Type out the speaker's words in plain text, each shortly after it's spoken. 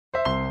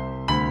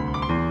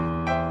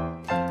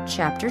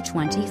Chapter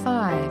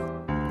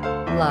 25,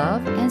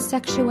 Love and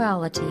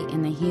Sexuality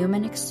in the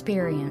Human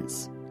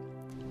Experience.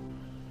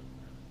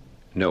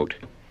 Note,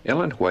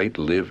 Ellen White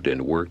lived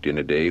and worked in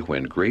a day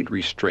when great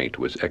restraint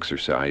was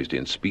exercised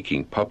in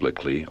speaking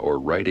publicly or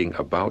writing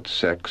about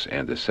sex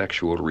and the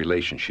sexual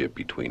relationship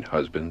between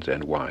husbands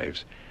and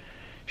wives.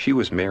 She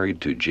was married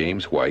to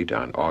James White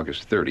on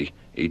August 30,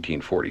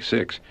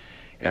 1846,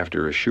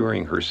 after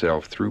assuring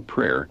herself through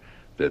prayer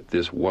that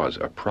this was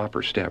a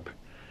proper step.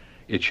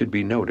 It should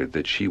be noted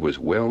that she was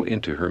well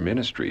into her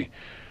ministry,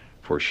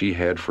 for she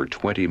had for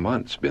 20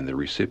 months been the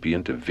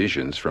recipient of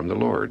visions from the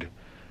Lord.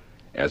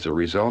 As a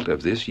result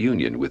of this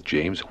union with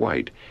James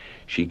White,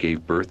 she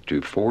gave birth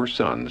to 4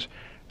 sons,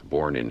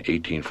 born in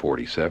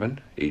 1847,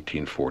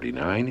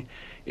 1849,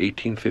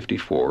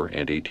 1854,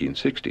 and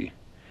 1860.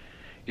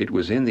 It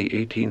was in the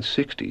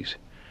 1860s,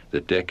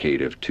 the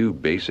decade of 2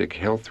 basic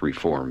health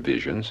reform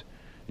visions,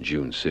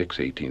 June 6,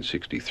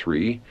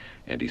 1863,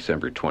 and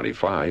December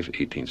 25,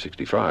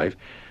 1865,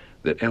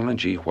 that Ellen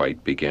G.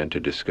 White began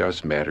to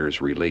discuss matters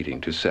relating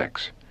to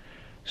sex.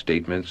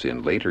 Statements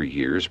in later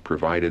years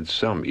provided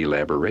some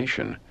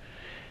elaboration.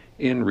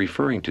 In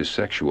referring to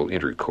sexual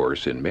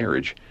intercourse in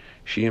marriage,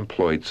 she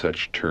employed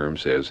such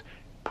terms as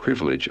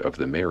privilege of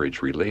the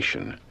marriage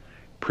relation,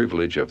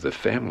 privilege of the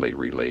family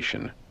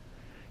relation,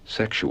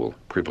 sexual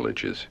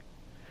privileges.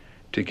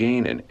 To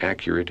gain an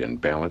accurate and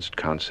balanced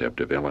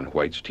concept of Ellen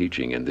White's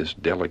teaching in this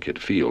delicate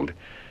field,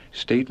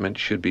 statement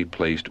should be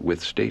placed with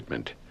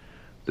statement.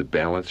 The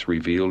balance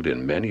revealed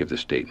in many of the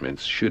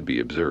statements should be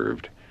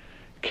observed.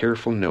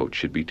 Careful note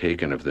should be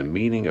taken of the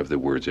meaning of the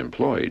words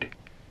employed.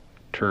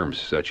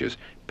 Terms such as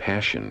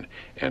passion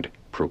and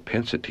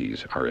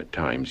propensities are at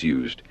times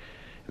used.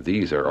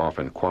 These are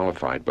often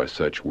qualified by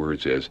such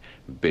words as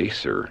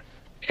baser,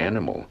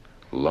 animal,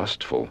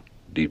 lustful,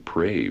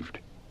 depraved,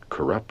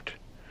 corrupt.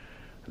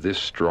 This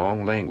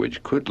strong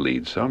language could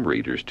lead some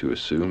readers to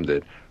assume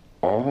that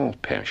all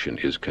passion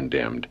is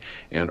condemned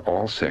and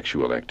all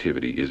sexual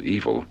activity is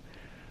evil.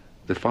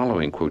 The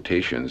following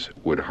quotations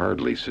would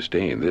hardly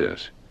sustain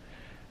this.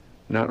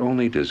 Not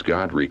only does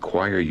God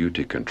require you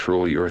to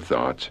control your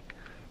thoughts,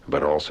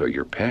 but also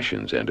your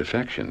passions and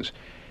affections.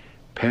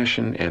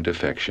 Passion and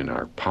affection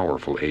are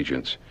powerful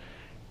agents.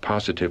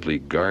 Positively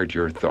guard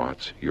your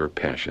thoughts, your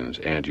passions,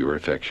 and your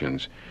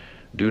affections.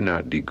 Do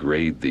not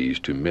degrade these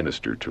to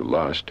minister to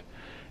lust.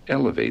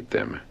 Elevate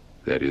them,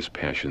 that is,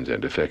 passions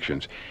and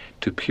affections,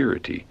 to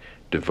purity.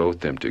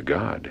 Devote them to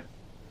God.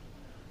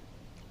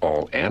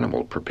 All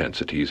animal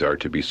propensities are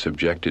to be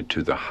subjected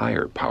to the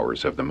higher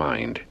powers of the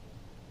mind.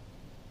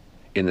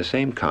 In the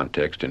same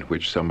context in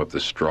which some of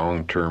the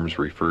strong terms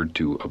referred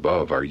to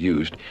above are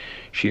used,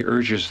 she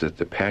urges that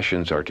the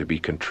passions are to be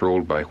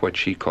controlled by what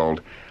she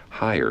called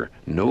higher,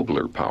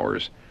 nobler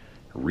powers,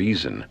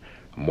 reason,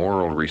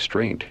 moral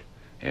restraint,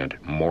 and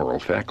moral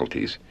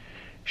faculties.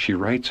 She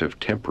writes of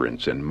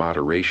temperance and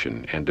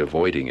moderation and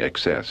avoiding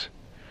excess.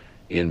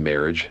 In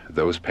marriage,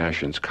 those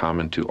passions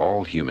common to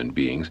all human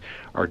beings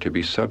are to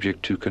be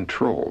subject to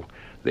control.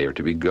 They are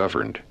to be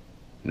governed.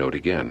 Note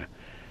again,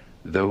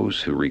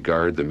 those who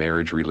regard the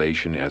marriage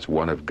relation as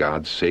one of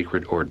God's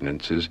sacred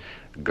ordinances,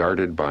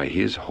 guarded by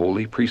His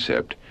holy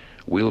precept,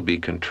 will be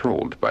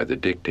controlled by the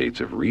dictates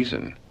of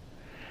reason.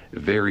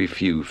 Very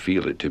few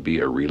feel it to be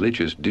a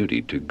religious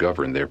duty to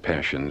govern their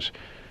passions.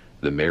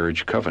 The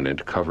marriage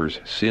covenant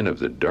covers sin of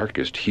the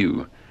darkest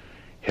hue.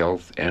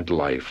 Health and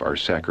life are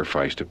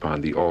sacrificed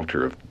upon the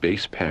altar of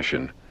base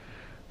passion.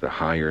 The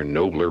higher,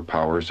 nobler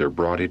powers are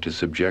brought into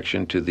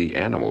subjection to the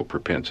animal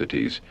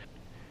propensities.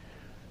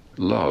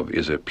 Love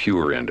is a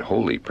pure and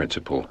holy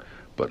principle,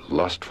 but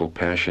lustful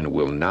passion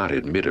will not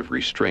admit of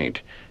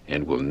restraint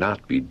and will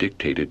not be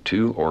dictated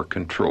to or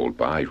controlled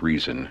by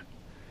reason.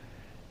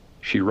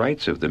 She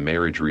writes of the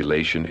marriage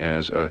relation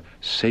as a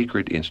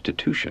sacred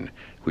institution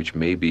which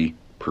may be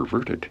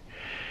perverted.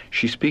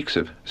 She speaks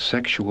of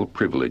sexual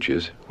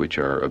privileges which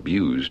are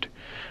abused.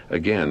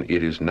 Again,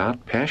 it is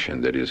not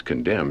passion that is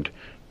condemned,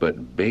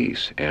 but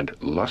base and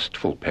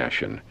lustful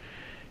passion.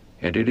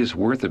 And it is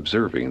worth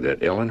observing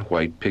that Ellen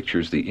White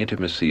pictures the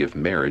intimacy of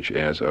marriage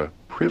as a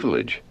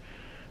privilege.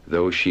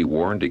 Though she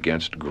warned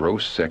against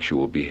gross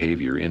sexual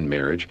behavior in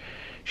marriage,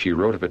 she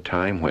wrote of a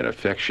time when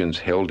affections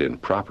held in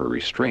proper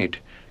restraint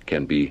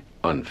can be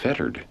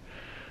unfettered.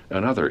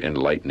 Another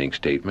enlightening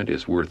statement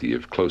is worthy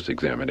of close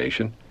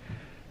examination.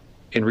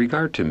 In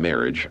regard to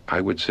marriage,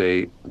 I would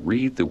say,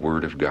 read the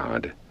Word of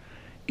God.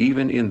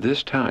 Even in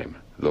this time,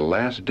 the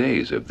last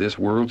days of this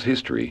world's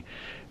history,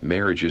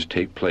 marriages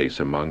take place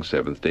among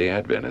Seventh-day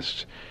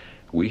Adventists.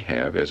 We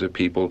have, as a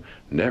people,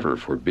 never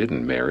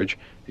forbidden marriage,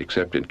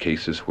 except in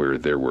cases where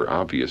there were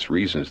obvious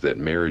reasons that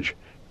marriage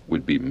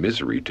would be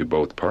misery to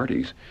both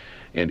parties,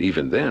 and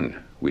even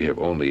then we have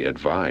only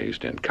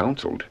advised and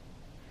counseled.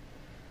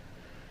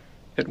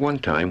 At one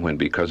time, when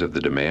because of the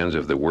demands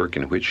of the work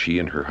in which she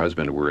and her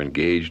husband were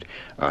engaged,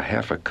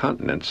 half a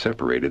continent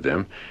separated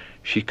them,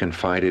 she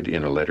confided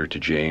in a letter to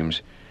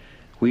James,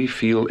 "We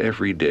feel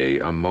every day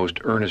a most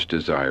earnest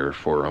desire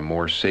for a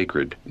more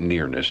sacred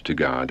nearness to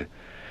God.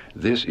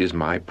 This is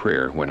my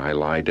prayer when I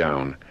lie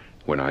down,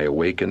 when I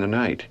awake in the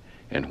night,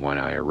 and when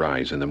I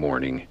arise in the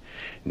morning.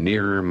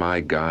 Nearer,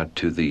 my God,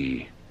 to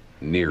Thee,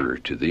 nearer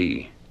to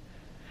Thee.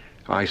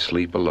 I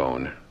sleep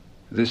alone.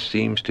 This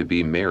seems to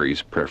be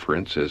Mary's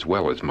preference as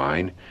well as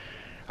mine.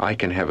 I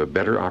can have a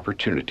better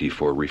opportunity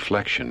for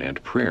reflection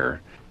and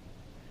prayer.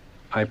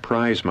 I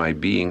prize my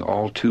being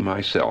all to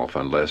myself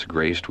unless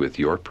graced with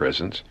Your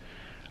presence.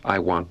 I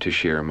want to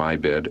share my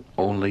bed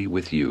only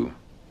with You.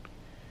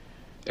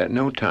 At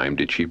no time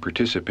did she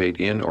participate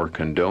in or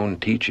condone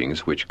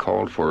teachings which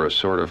called for a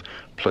sort of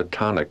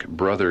platonic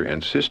brother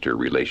and sister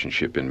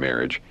relationship in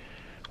marriage.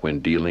 When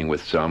dealing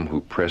with some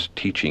who pressed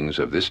teachings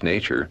of this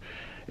nature,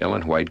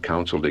 Ellen White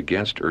counseled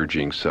against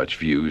urging such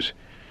views.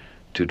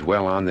 To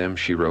dwell on them,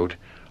 she wrote,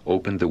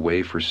 opened the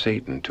way for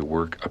Satan to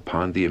work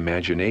upon the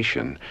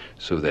imagination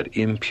so that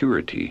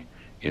impurity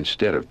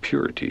instead of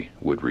purity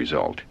would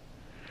result.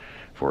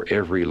 For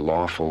every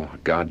lawful,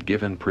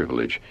 God-given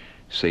privilege,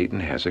 Satan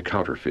has a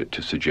counterfeit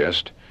to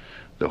suggest,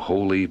 the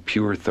holy,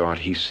 pure thought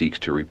he seeks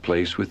to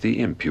replace with the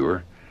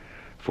impure.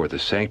 For the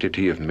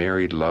sanctity of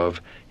married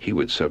love, he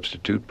would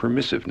substitute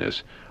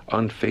permissiveness,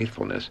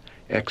 unfaithfulness,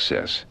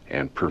 excess,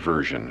 and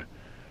perversion,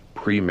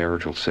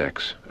 premarital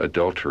sex,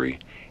 adultery,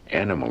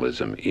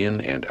 animalism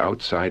in and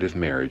outside of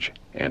marriage,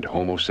 and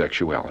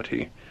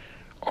homosexuality.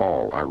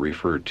 All are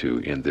referred to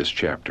in this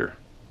chapter.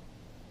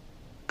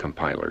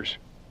 Compilers.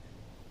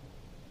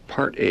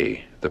 Part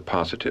A, the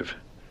positive.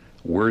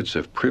 Words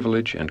of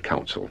privilege and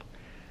counsel.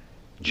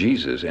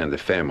 Jesus and the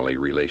family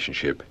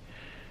relationship.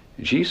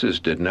 Jesus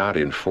did not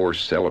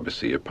enforce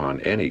celibacy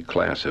upon any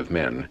class of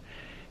men.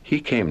 He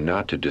came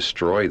not to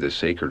destroy the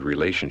sacred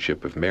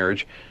relationship of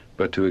marriage,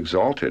 but to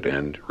exalt it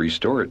and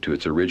restore it to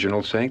its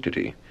original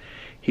sanctity.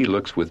 He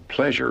looks with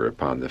pleasure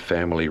upon the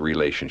family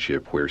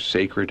relationship where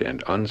sacred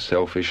and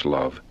unselfish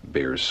love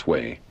bears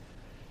sway.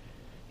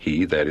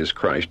 He, that is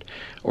Christ,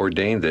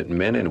 ordained that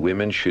men and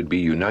women should be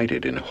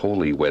united in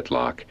holy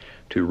wedlock,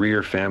 to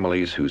rear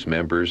families whose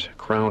members,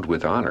 crowned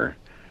with honor,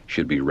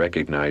 should be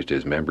recognized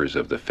as members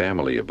of the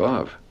family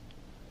above.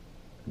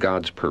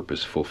 God's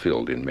purpose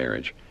fulfilled in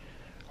marriage.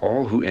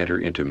 All who enter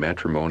into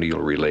matrimonial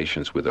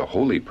relations with a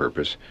holy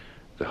purpose,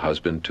 the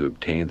husband to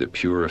obtain the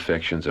pure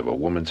affections of a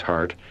woman's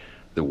heart,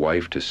 the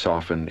wife to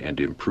soften and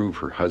improve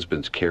her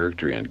husband's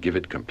character and give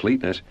it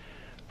completeness,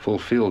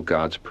 fulfill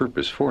God's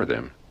purpose for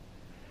them.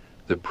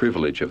 The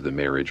privilege of the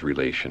marriage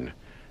relation.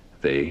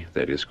 They,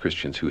 that is,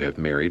 Christians who have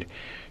married,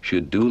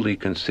 should duly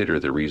consider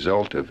the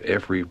result of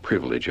every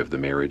privilege of the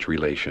marriage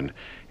relation,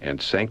 and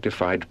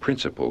sanctified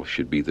principle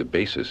should be the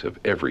basis of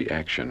every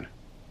action.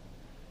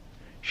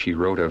 She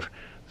wrote of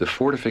the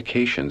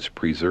fortifications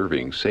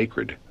preserving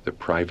sacred the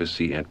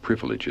privacy and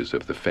privileges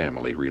of the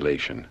family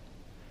relation.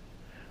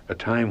 A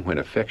time when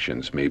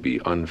affections may be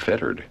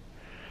unfettered.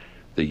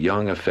 The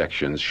young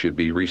affections should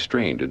be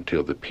restrained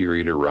until the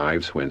period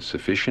arrives when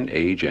sufficient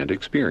age and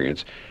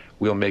experience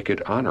will make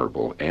it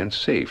honorable and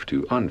safe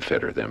to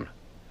unfetter them.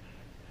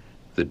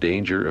 The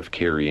danger of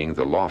carrying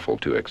the lawful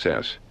to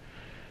excess.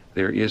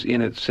 There is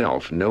in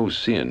itself no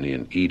sin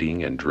in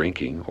eating and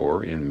drinking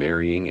or in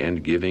marrying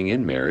and giving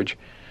in marriage.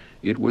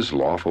 It was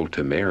lawful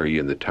to marry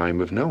in the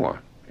time of Noah,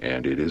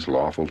 and it is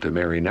lawful to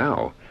marry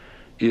now,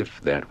 if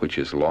that which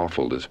is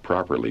lawful is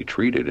properly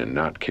treated and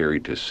not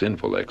carried to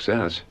sinful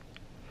excess.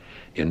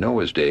 In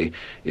Noah's day,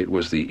 it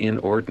was the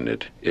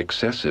inordinate,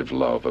 excessive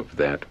love of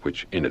that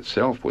which in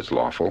itself was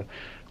lawful,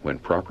 when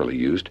properly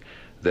used,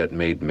 that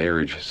made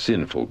marriage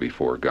sinful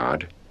before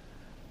God.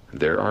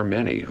 There are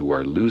many who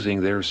are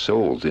losing their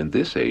souls in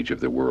this age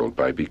of the world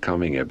by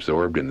becoming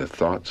absorbed in the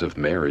thoughts of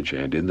marriage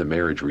and in the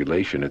marriage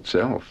relation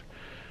itself.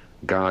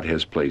 God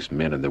has placed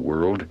men in the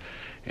world,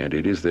 and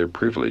it is their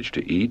privilege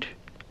to eat,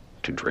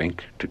 to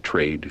drink, to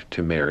trade,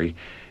 to marry,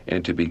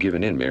 and to be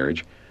given in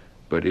marriage,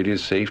 but it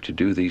is safe to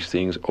do these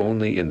things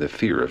only in the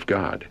fear of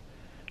God.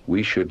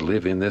 We should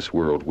live in this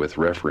world with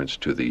reference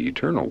to the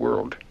eternal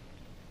world.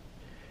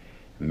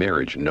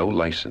 Marriage no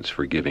license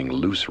for giving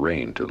loose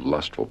rein to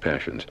lustful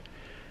passions.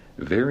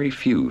 Very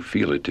few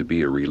feel it to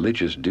be a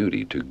religious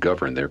duty to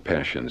govern their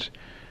passions.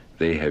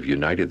 They have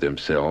united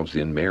themselves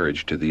in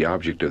marriage to the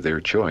object of their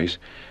choice,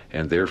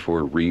 and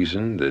therefore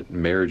reason that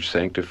marriage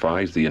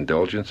sanctifies the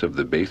indulgence of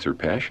the baser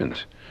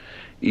passions.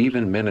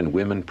 Even men and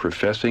women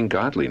professing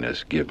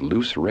godliness give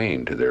loose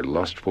rein to their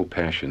lustful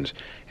passions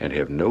and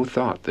have no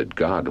thought that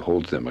God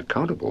holds them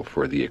accountable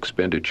for the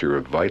expenditure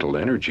of vital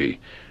energy,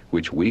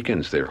 which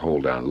weakens their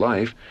hold on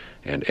life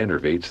and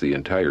enervates the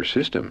entire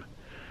system.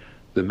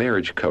 The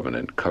marriage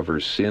covenant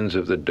covers sins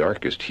of the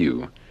darkest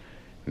hue.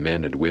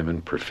 Men and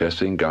women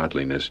professing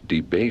godliness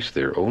debase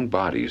their own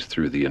bodies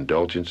through the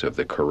indulgence of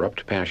the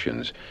corrupt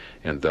passions,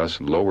 and thus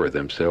lower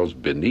themselves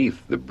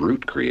beneath the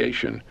brute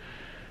creation.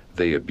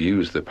 They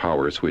abuse the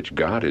powers which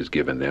God has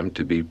given them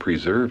to be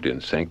preserved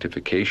in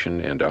sanctification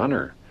and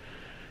honor.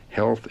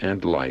 Health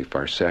and life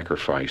are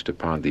sacrificed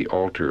upon the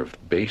altar of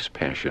base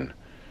passion.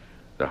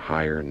 The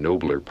higher,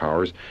 nobler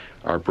powers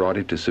are brought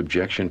into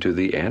subjection to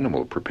the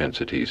animal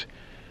propensities.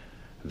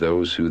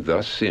 Those who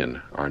thus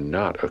sin are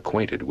not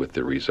acquainted with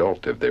the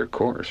result of their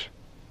course.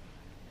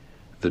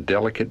 the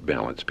delicate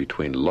balance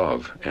between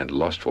love and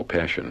lustful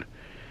passion.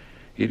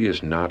 It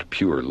is not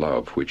pure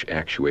love which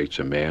actuates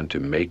a man to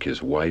make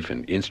his wife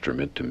an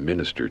instrument to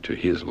minister to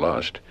his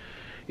lust.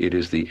 It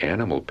is the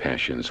animal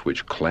passions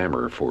which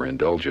clamor for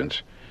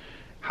indulgence.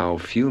 How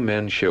few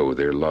men show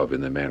their love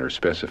in the manner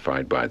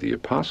specified by the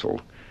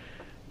apostle.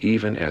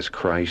 Even as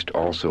Christ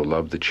also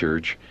loved the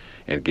church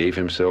and gave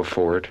himself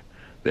for it,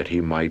 that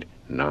he might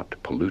not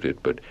pollute it,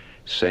 but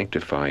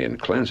sanctify and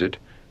cleanse it,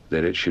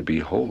 that it should be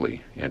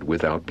holy and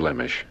without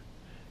blemish.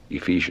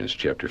 Ephesians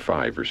chapter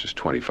 5, verses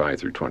 25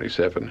 through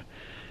 27.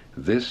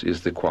 This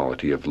is the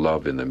quality of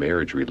love in the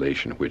marriage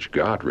relation which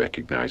God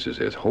recognizes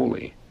as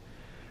holy.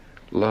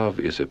 Love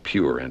is a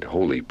pure and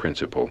holy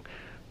principle,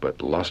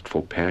 but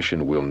lustful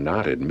passion will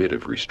not admit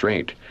of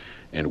restraint,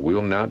 and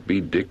will not be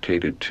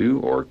dictated to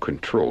or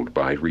controlled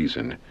by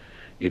reason.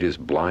 It is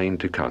blind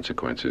to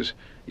consequences.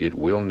 It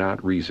will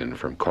not reason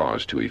from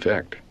cause to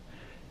effect.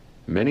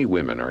 Many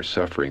women are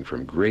suffering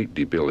from great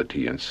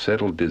debility and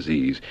settled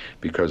disease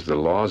because the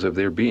laws of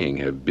their being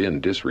have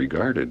been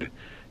disregarded.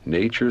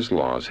 Nature's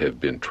laws have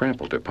been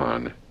trampled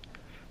upon.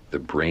 The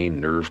brain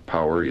nerve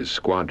power is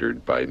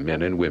squandered by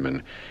men and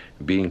women,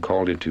 being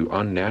called into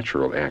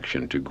unnatural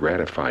action to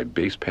gratify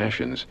base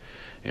passions,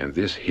 and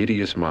this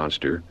hideous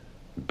monster,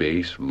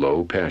 base,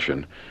 low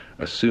passion,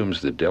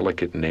 assumes the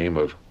delicate name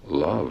of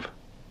love.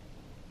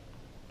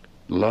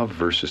 Love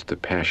versus the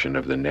passion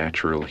of the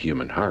natural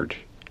human heart.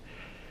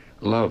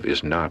 Love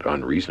is not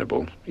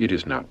unreasonable, it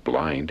is not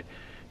blind,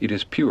 it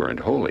is pure and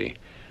holy,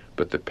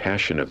 but the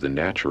passion of the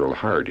natural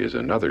heart is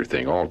another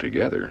thing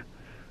altogether.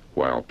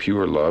 While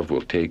pure love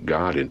will take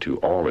God into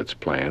all its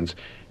plans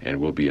and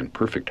will be in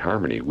perfect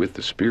harmony with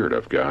the Spirit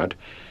of God,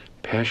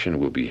 passion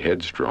will be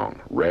headstrong,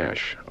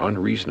 rash,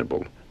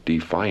 unreasonable,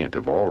 defiant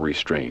of all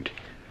restraint,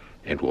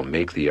 and will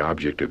make the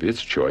object of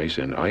its choice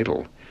an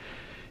idol.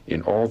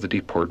 In all the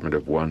deportment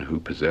of one who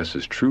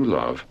possesses true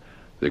love,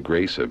 the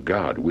grace of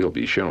God will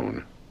be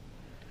shown.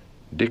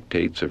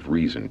 Dictates of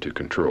reason to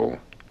control.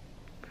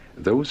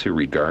 Those who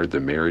regard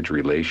the marriage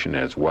relation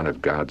as one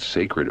of God's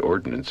sacred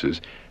ordinances,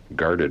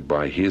 guarded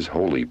by His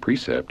holy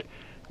precept,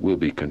 will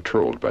be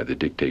controlled by the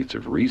dictates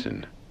of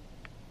reason.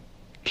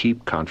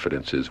 Keep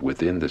confidences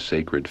within the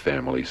sacred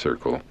family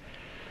circle.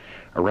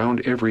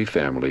 Around every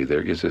family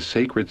there is a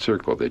sacred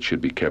circle that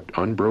should be kept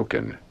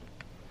unbroken.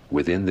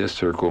 Within this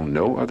circle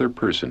no other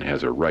person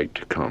has a right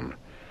to come.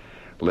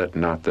 Let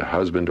not the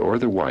husband or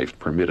the wife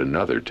permit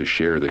another to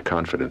share the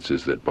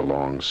confidences that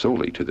belong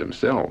solely to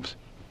themselves.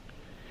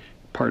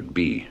 Part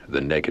B,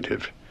 the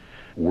negative.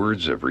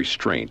 Words of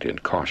restraint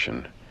and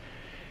caution.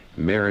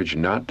 Marriage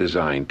not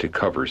designed to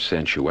cover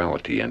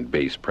sensuality and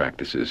base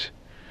practices.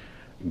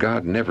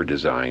 God never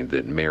designed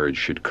that marriage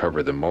should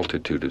cover the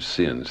multitude of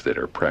sins that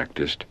are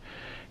practiced.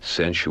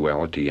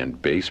 Sensuality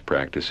and base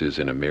practices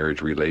in a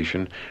marriage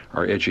relation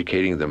are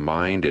educating the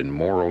mind and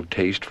moral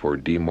taste for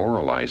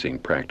demoralizing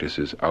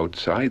practices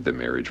outside the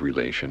marriage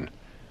relation.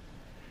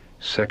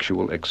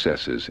 Sexual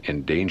excesses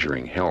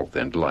endangering health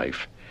and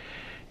life.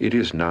 It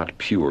is not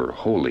pure,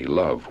 holy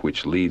love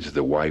which leads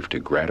the wife to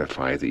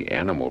gratify the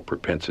animal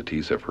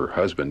propensities of her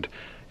husband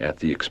at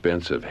the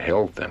expense of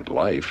health and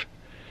life.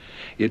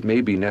 It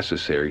may be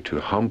necessary to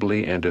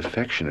humbly and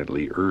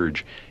affectionately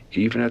urge,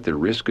 even at the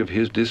risk of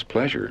his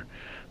displeasure,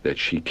 that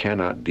she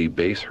cannot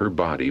debase her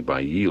body by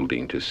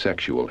yielding to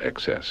sexual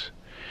excess.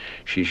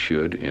 She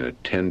should, in a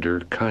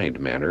tender, kind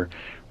manner,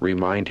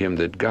 remind him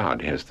that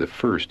God has the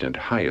first and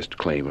highest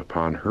claim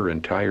upon her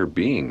entire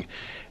being,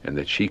 and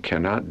that she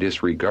cannot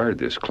disregard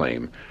this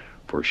claim,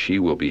 for she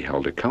will be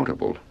held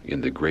accountable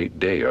in the great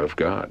day of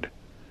God.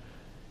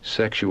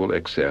 Sexual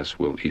excess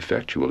will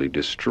effectually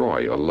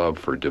destroy a love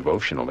for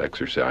devotional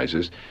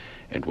exercises,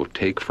 and will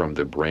take from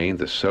the brain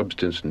the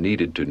substance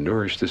needed to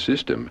nourish the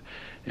system,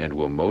 and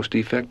will most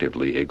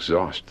effectively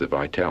exhaust the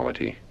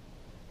vitality.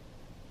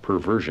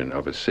 Perversion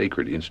of a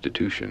sacred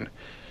institution.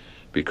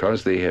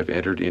 Because they have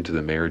entered into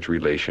the marriage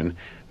relation,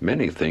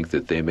 many think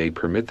that they may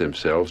permit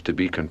themselves to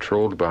be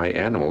controlled by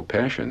animal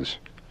passions.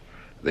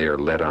 They are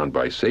led on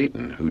by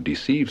Satan, who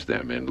deceives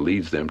them and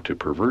leads them to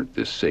pervert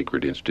this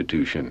sacred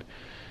institution.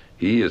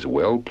 He is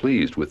well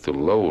pleased with the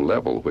low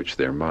level which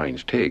their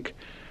minds take,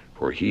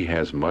 for he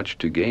has much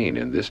to gain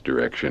in this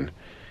direction.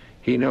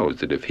 He knows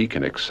that if he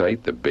can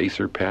excite the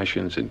baser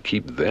passions and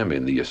keep them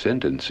in the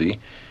ascendancy,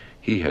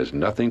 he has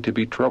nothing to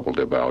be troubled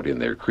about in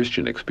their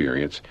Christian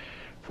experience,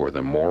 for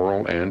the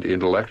moral and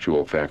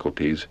intellectual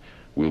faculties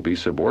will be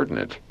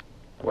subordinate,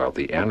 while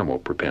the animal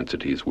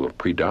propensities will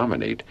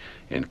predominate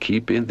and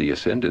keep in the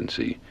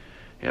ascendancy,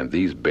 and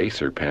these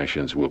baser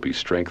passions will be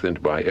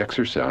strengthened by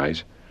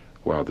exercise,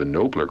 while the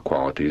nobler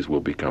qualities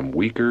will become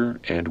weaker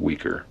and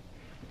weaker.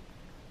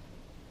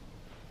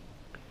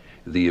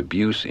 The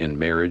abuse in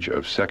marriage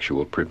of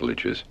sexual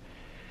privileges.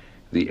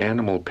 The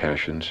animal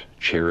passions,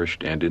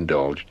 cherished and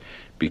indulged,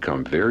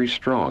 become very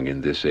strong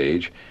in this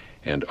age,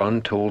 and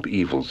untold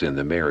evils in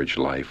the marriage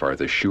life are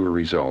the sure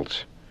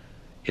results.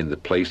 In the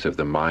place of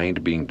the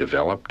mind being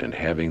developed and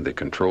having the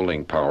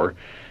controlling power,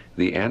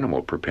 the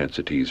animal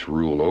propensities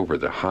rule over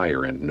the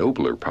higher and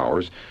nobler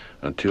powers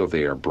until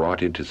they are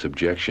brought into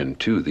subjection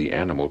to the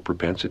animal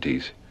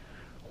propensities.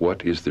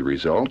 What is the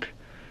result?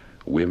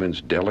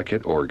 Women's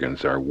delicate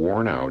organs are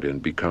worn out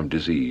and become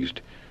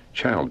diseased.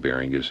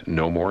 Childbearing is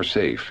no more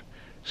safe.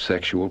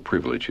 Sexual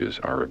privileges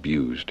are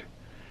abused.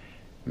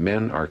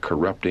 Men are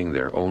corrupting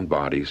their own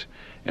bodies,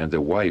 and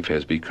the wife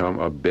has become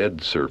a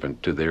bed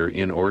servant to their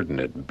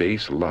inordinate,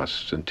 base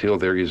lusts until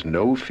there is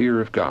no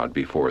fear of God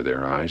before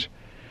their eyes.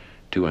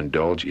 To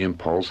indulge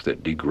impulse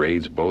that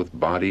degrades both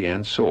body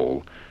and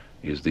soul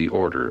is the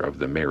order of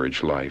the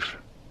marriage life.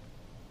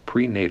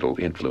 Prenatal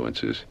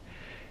influences.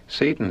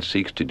 Satan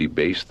seeks to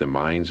debase the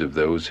minds of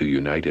those who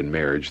unite in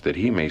marriage that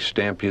he may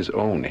stamp his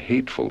own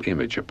hateful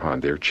image upon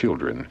their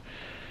children.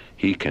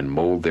 He can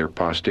mold their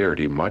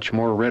posterity much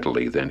more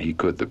readily than he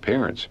could the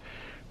parents,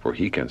 for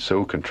he can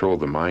so control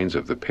the minds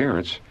of the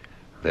parents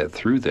that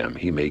through them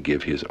he may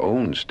give his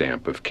own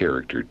stamp of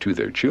character to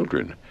their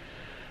children.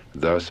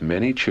 Thus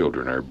many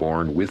children are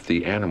born with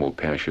the animal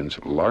passions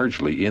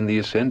largely in the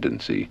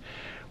ascendancy,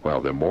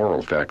 while the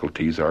moral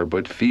faculties are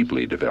but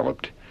feebly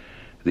developed.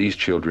 These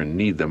children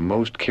need the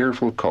most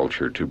careful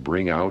culture to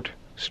bring out,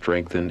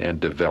 strengthen, and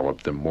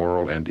develop the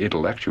moral and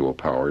intellectual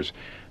powers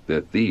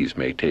that these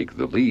may take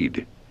the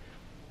lead.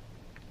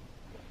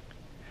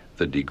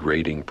 The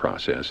degrading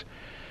process.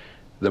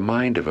 The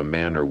mind of a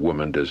man or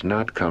woman does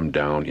not come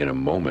down in a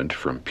moment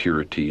from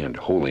purity and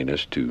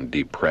holiness to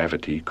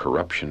depravity,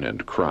 corruption,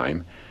 and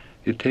crime.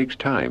 It takes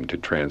time to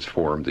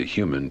transform the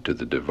human to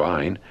the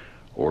divine,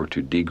 or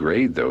to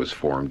degrade those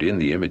formed in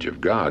the image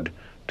of God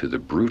to the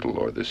brutal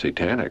or the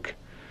satanic.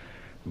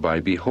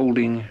 By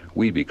beholding,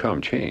 we become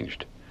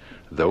changed.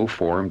 Though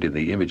formed in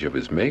the image of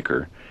his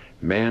Maker,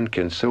 man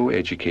can so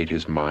educate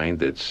his mind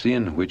that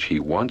sin which he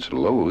once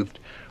loathed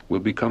will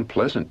become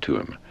pleasant to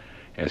him.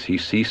 As he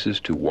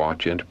ceases to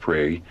watch and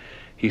pray,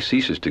 he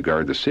ceases to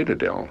guard the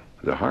citadel,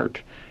 the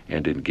heart,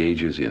 and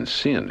engages in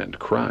sin and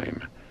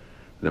crime.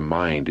 The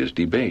mind is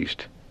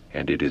debased,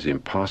 and it is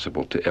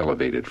impossible to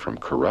elevate it from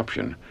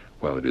corruption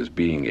while it is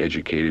being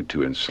educated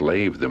to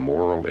enslave the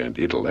moral and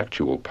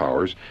intellectual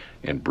powers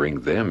and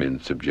bring them in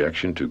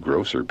subjection to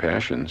grosser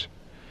passions.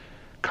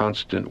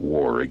 Constant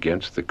war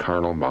against the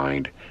carnal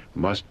mind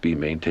must be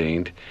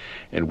maintained,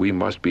 and we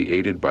must be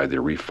aided by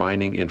the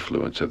refining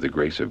influence of the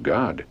grace of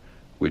God,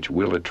 which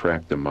will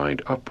attract the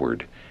mind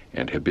upward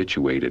and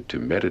habituate it to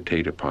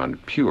meditate upon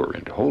pure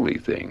and holy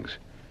things.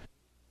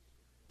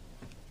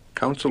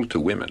 Counsel to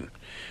women.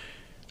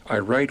 I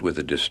write with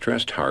a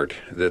distressed heart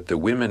that the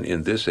women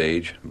in this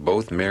age,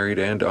 both married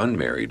and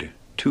unmarried,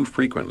 too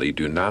frequently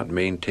do not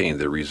maintain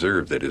the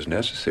reserve that is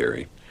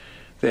necessary.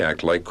 They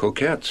act like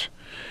coquettes.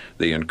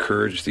 They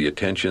encourage the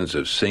attentions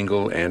of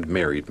single and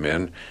married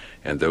men,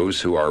 and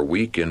those who are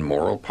weak in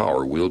moral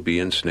power will be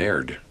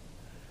ensnared.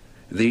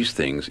 These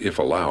things, if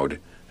allowed,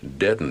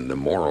 deaden the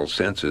moral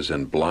senses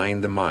and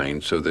blind the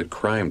mind so that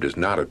crime does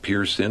not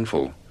appear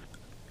sinful.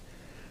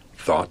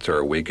 Thoughts are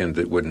awakened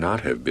that would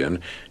not have been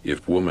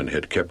if woman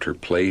had kept her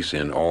place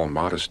in all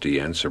modesty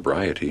and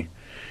sobriety.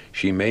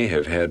 She may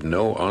have had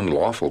no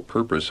unlawful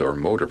purpose or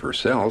motive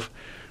herself,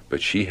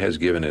 but she has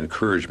given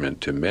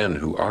encouragement to men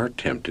who are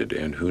tempted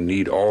and who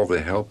need all the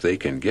help they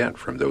can get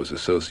from those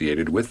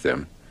associated with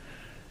them.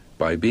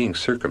 By being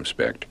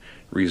circumspect,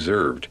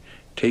 reserved,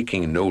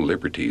 taking no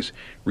liberties,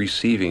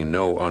 receiving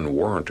no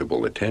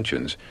unwarrantable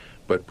attentions,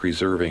 but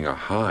preserving a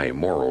high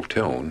moral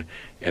tone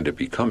and a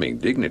becoming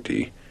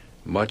dignity,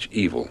 much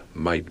evil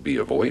might be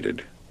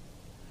avoided.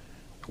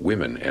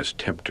 Women as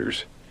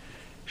tempters.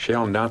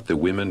 Shall not the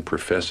women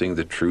professing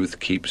the truth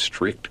keep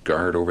strict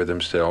guard over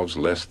themselves,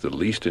 lest the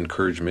least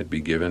encouragement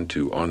be given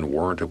to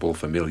unwarrantable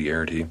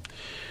familiarity?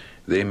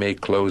 They may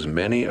close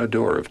many a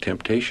door of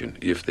temptation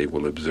if they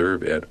will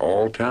observe at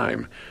all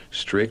time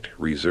strict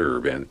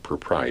reserve and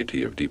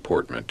propriety of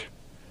deportment.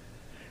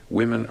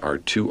 Women are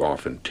too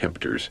often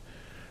tempters.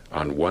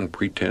 On one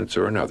pretense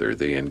or another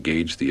they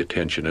engage the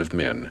attention of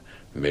men,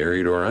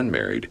 married or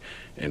unmarried,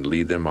 and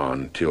lead them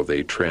on till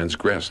they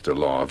transgress the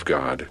law of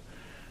God,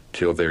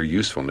 till their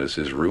usefulness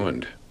is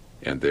ruined,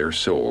 and their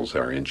souls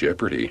are in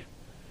jeopardy.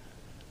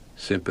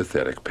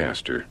 Sympathetic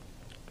pastor.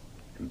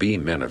 Be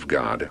men of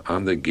God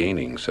on the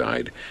gaining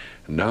side.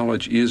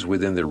 Knowledge is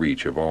within the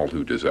reach of all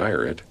who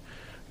desire it.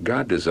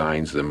 God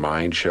designs the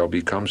mind shall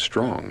become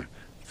strong,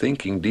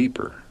 thinking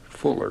deeper,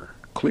 fuller,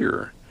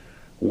 clearer.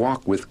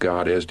 Walk with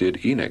God as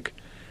did Enoch.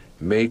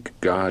 Make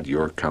God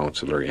your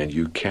counselor, and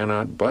you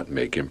cannot but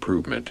make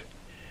improvement.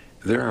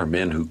 There are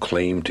men who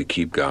claim to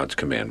keep God's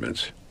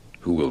commandments,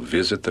 who will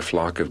visit the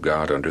flock of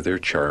God under their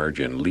charge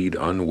and lead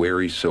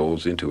unwary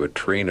souls into a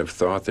train of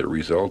thought that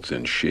results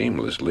in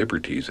shameless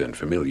liberties and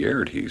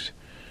familiarities.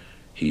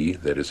 He,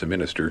 that is a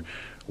minister,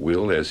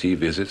 will, as he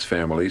visits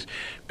families,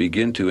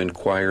 begin to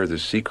inquire the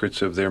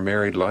secrets of their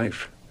married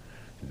life.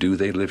 Do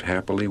they live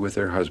happily with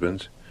their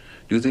husbands?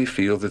 Do they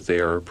feel that they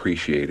are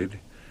appreciated?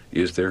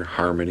 Is there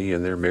harmony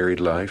in their married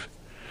life?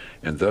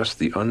 And thus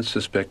the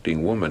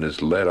unsuspecting woman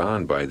is led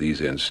on by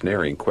these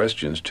ensnaring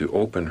questions to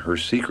open her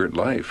secret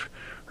life,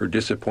 her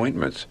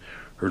disappointments,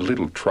 her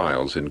little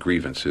trials and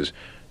grievances,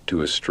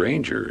 to a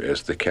stranger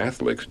as the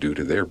Catholics do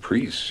to their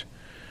priests.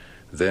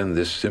 Then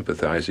this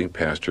sympathizing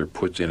pastor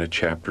puts in a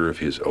chapter of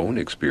his own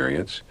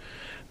experience,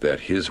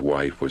 that his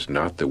wife was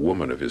not the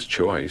woman of his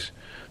choice,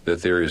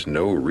 that there is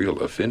no real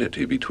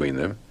affinity between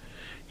them.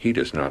 He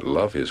does not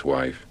love his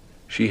wife.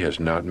 She has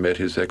not met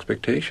his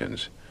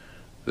expectations.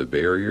 The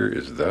barrier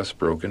is thus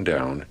broken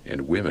down,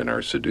 and women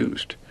are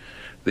seduced.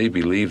 They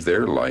believe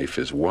their life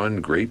is one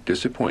great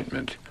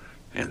disappointment,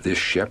 and this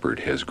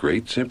shepherd has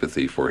great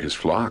sympathy for his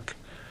flock.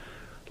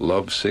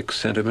 Love-sick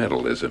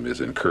sentimentalism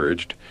is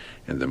encouraged,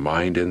 and the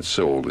mind and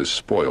soul is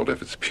spoiled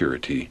of its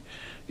purity,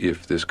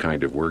 if this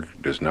kind of work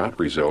does not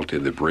result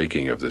in the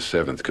breaking of the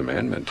seventh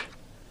commandment.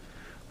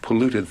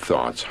 Polluted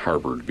thoughts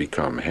harbored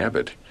become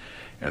habit,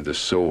 and the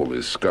soul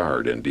is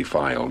scarred and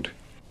defiled.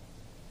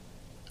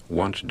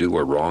 Once do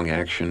a wrong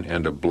action,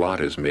 and a blot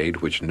is made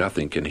which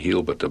nothing can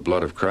heal but the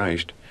blood of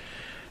Christ.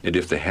 And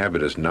if the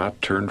habit is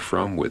not turned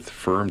from with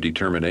firm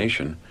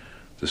determination,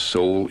 the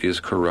soul is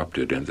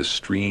corrupted, and the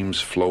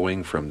streams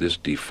flowing from this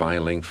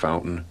defiling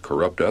fountain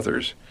corrupt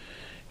others.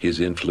 His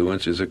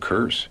influence is a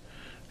curse.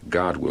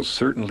 God will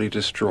certainly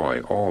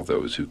destroy all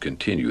those who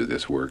continue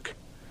this work.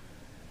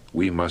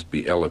 We must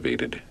be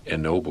elevated,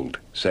 ennobled,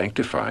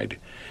 sanctified.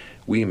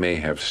 We may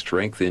have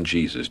strength in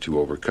Jesus to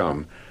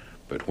overcome,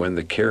 but when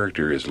the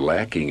character is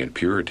lacking in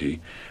purity,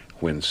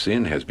 when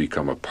sin has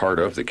become a part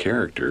of the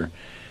character,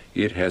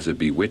 it has a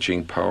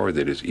bewitching power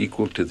that is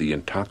equal to the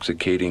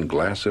intoxicating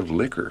glass of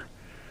liquor.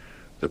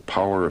 The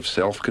power of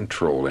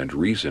self-control and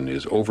reason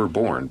is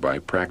overborne by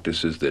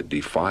practices that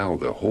defile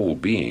the whole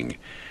being,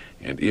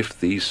 and if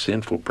these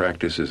sinful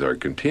practices are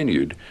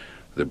continued,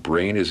 the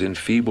brain is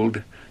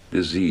enfeebled,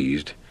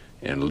 diseased,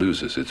 and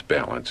loses its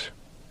balance.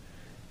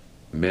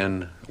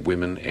 Men,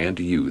 women, and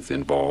youth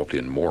involved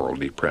in moral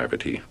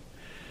depravity.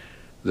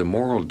 The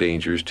moral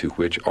dangers to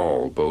which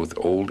all, both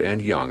old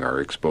and young, are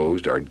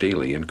exposed are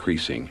daily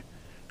increasing.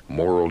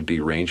 Moral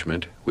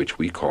derangement, which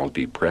we call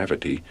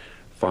depravity,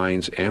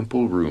 finds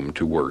ample room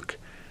to work,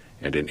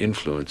 and an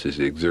influence is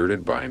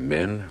exerted by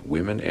men,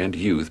 women, and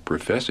youth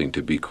professing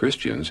to be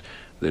Christians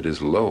that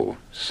is low,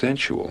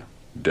 sensual,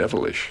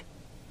 devilish.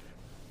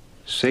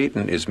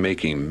 Satan is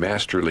making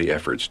masterly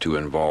efforts to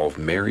involve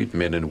married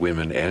men and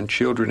women and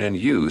children and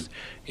youth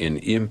in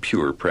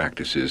impure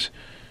practices.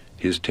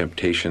 His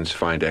temptations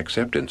find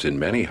acceptance in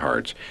many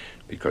hearts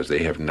because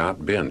they have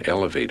not been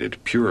elevated,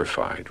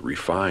 purified,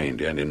 refined,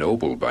 and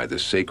ennobled by the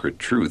sacred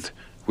truth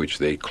which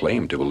they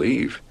claim to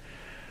believe.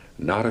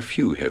 Not a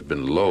few have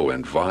been low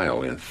and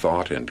vile in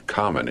thought and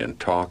common in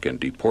talk and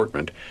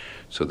deportment,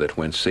 so that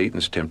when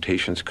Satan's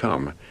temptations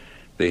come,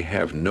 they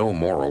have no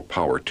moral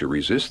power to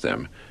resist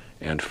them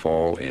and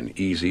fall an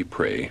easy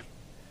prey.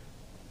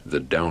 The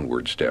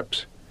downward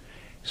steps.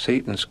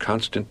 Satan's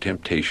constant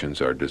temptations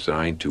are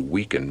designed to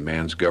weaken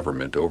man's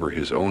government over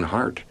his own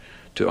heart,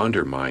 to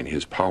undermine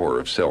his power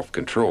of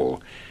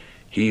self-control.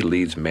 He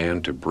leads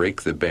man to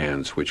break the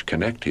bands which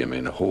connect him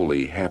in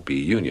holy, happy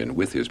union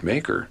with his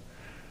Maker.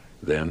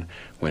 Then,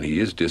 when he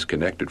is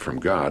disconnected from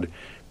God,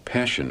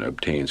 passion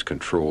obtains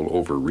control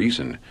over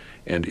reason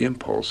and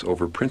impulse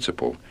over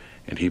principle,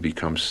 and he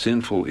becomes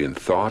sinful in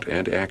thought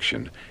and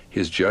action.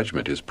 His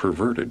judgment is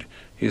perverted,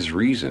 his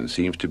reason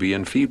seems to be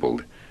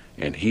enfeebled,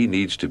 and he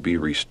needs to be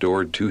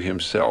restored to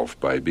himself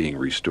by being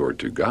restored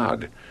to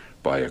God,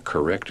 by a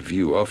correct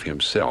view of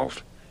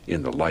himself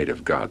in the light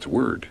of God's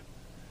Word.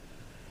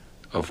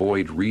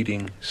 Avoid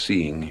reading,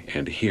 seeing,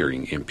 and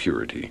hearing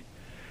impurity.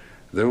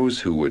 Those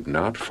who would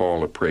not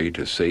fall a prey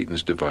to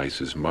Satan's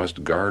devices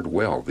must guard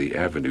well the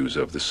avenues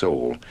of the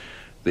soul.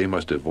 They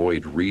must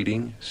avoid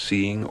reading,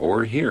 seeing,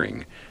 or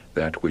hearing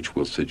that which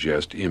will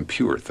suggest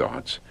impure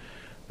thoughts.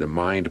 The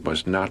mind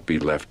must not be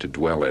left to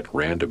dwell at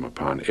random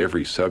upon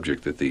every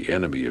subject that the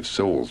enemy of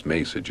souls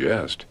may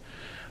suggest.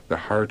 The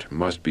heart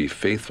must be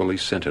faithfully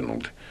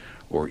sentineled,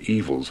 or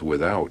evils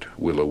without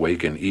will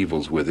awaken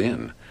evils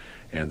within,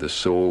 and the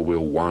soul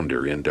will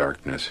wander in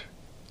darkness.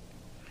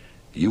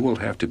 You will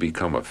have to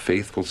become a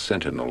faithful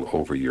sentinel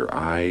over your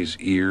eyes,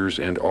 ears,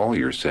 and all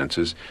your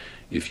senses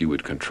if you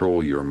would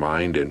control your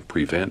mind and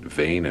prevent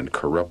vain and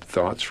corrupt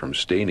thoughts from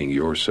staining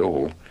your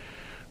soul.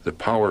 The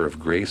power of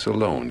grace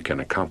alone can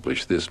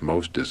accomplish this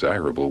most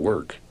desirable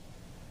work.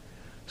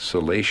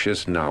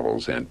 Salacious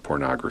novels and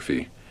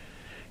pornography.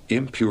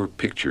 Impure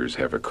pictures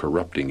have a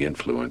corrupting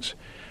influence.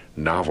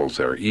 Novels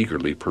are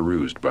eagerly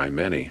perused by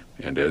many,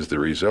 and as the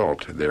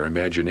result, their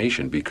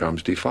imagination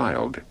becomes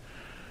defiled.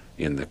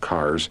 In the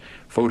cars,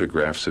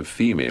 photographs of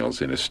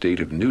females in a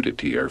state of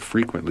nudity are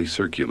frequently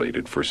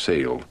circulated for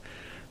sale.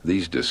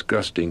 These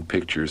disgusting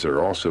pictures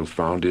are also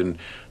found in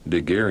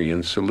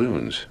daguerrean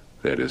saloons,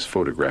 that is,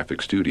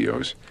 photographic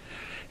studios,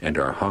 and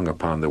are hung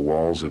upon the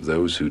walls of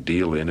those who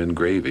deal in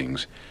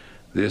engravings.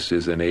 This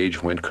is an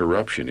age when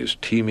corruption is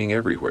teeming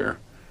everywhere.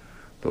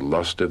 The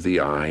lust of the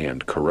eye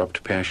and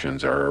corrupt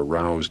passions are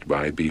aroused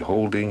by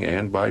beholding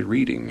and by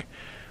reading.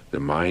 The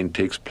mind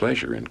takes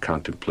pleasure in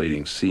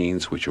contemplating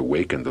scenes which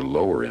awaken the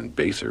lower and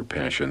baser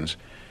passions.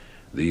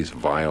 These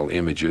vile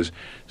images,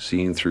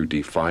 seen through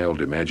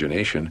defiled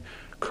imagination,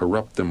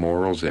 corrupt the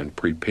morals and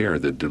prepare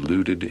the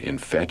deluded,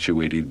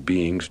 infatuated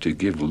beings to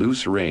give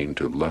loose rein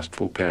to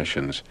lustful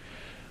passions.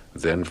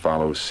 Then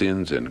follow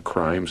sins and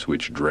crimes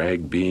which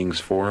drag beings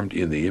formed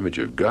in the image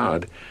of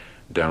God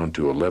down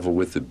to a level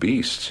with the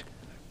beasts,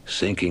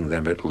 sinking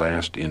them at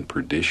last in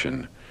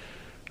perdition.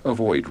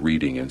 Avoid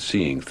reading and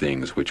seeing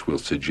things which will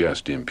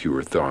suggest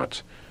impure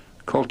thoughts.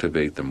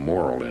 Cultivate the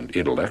moral and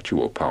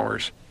intellectual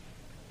powers.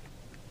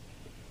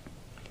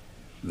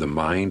 The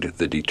mind,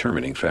 the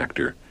determining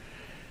factor.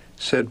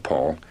 Said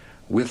Paul,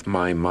 "With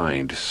my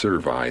mind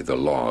serve I the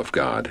law of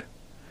God."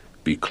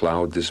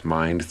 Becloud this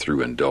mind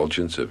through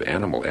indulgence of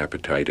animal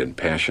appetite and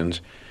passions,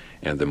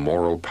 and the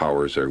moral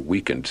powers are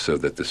weakened so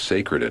that the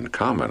sacred and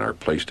common are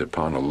placed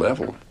upon a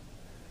level.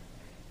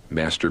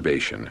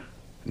 Masturbation.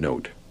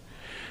 Note: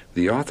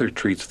 the author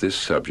treats this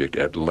subject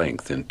at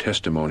length in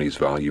Testimonies,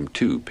 Volume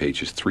 2,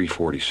 pages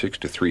 346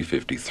 to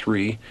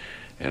 353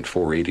 and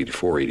 480 to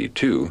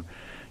 482,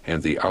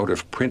 and the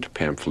out-of-print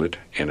pamphlet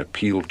An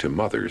Appeal to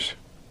Mothers,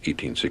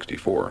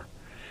 1864.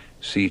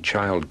 See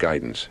Child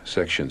Guidance,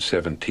 Section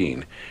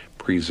 17,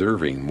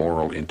 Preserving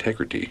Moral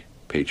Integrity,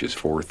 pages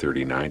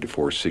 439 to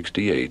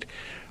 468,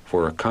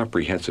 for a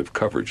comprehensive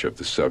coverage of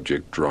the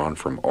subject drawn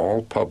from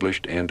all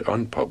published and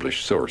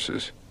unpublished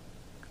sources.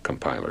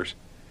 Compilers.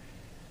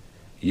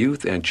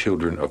 Youth and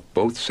children of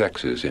both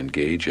sexes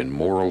engage in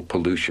moral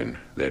pollution,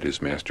 that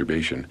is,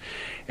 masturbation,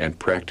 and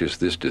practice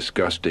this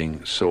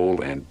disgusting,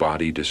 soul and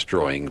body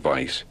destroying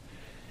vice.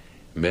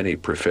 Many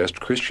professed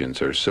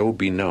Christians are so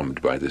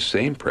benumbed by the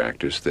same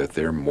practice that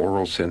their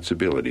moral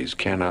sensibilities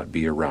cannot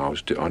be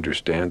aroused to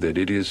understand that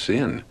it is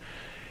sin,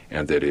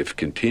 and that if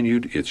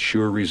continued, its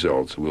sure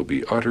results will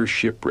be utter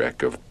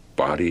shipwreck of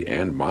body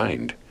and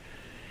mind.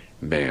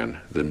 Man,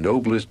 the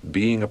noblest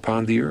being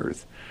upon the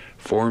earth,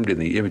 formed in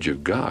the image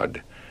of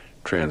God,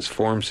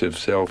 transforms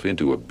himself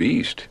into a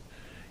beast.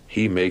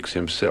 He makes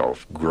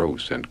himself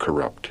gross and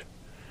corrupt.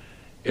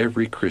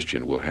 Every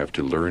Christian will have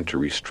to learn to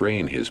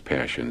restrain his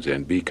passions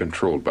and be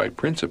controlled by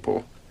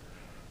principle.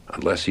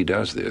 Unless he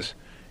does this,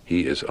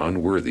 he is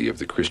unworthy of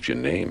the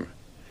Christian name.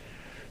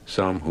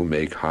 Some who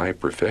make high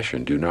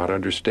profession do not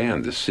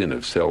understand the sin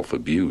of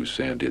self-abuse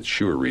and its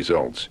sure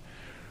results.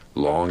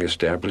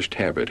 Long-established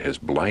habit has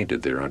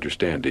blinded their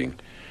understanding.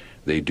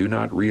 They do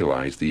not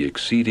realize the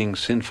exceeding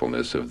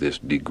sinfulness of this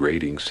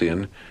degrading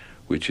sin,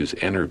 which is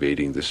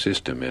enervating the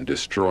system and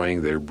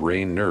destroying their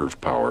brain nerve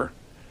power.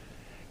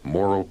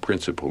 Moral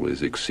principle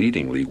is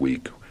exceedingly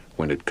weak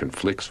when it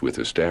conflicts with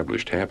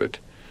established habit.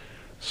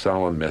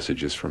 Solemn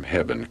messages from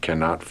heaven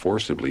cannot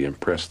forcibly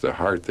impress the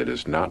heart that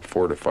is not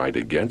fortified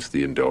against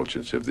the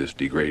indulgence of this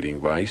degrading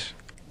vice.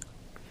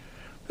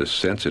 The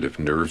sensitive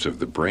nerves of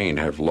the brain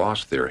have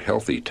lost their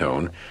healthy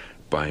tone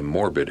by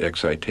morbid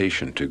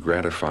excitation to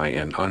gratify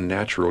an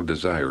unnatural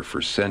desire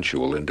for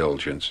sensual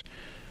indulgence.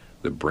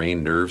 The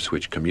brain nerves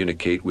which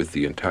communicate with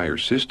the entire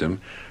system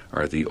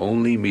are the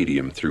only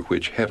medium through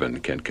which heaven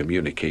can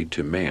communicate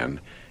to man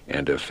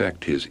and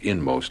affect his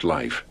inmost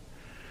life.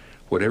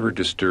 Whatever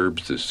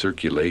disturbs the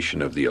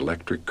circulation of the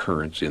electric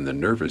currents in the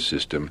nervous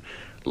system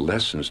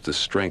lessens the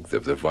strength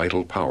of the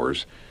vital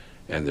powers,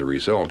 and the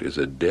result is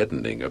a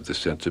deadening of the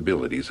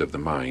sensibilities of the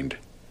mind.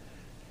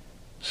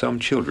 Some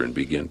children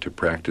begin to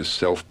practice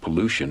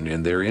self-pollution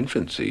in their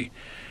infancy,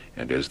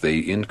 and as they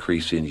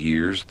increase in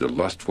years, the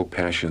lustful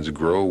passions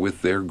grow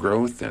with their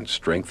growth and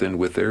strengthen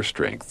with their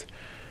strength.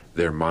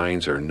 Their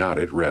minds are not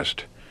at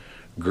rest.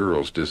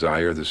 Girls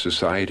desire the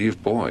society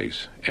of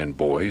boys, and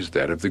boys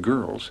that of the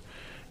girls.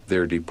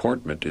 Their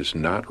deportment is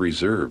not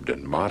reserved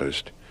and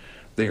modest.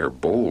 They are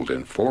bold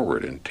and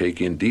forward and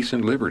take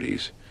indecent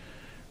liberties.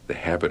 The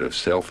habit of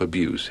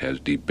self-abuse has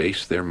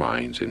debased their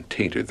minds and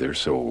tainted their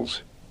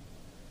souls.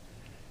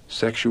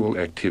 Sexual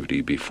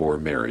activity before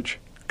marriage.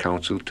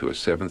 Counsel to a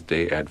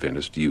Seventh-day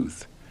Adventist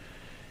youth.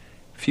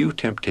 Few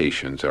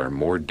temptations are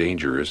more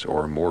dangerous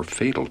or more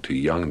fatal to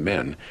young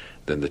men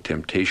than the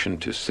temptation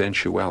to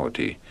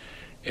sensuality,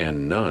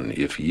 and none,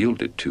 if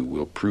yielded to,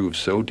 will prove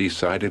so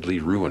decidedly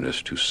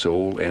ruinous to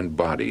soul and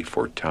body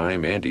for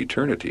time and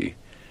eternity.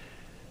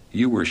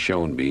 You were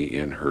shown me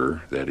in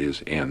her, that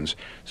is, N's,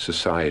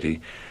 society,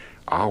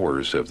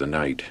 hours of the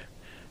night.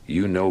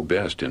 You know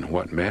best in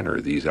what manner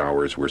these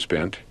hours were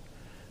spent.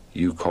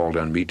 You called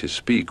on me to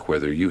speak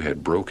whether you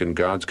had broken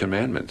God's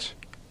commandments.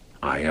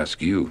 I ask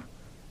you,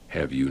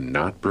 have you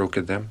not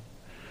broken them?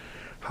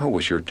 How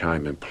was your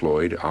time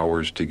employed,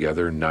 hours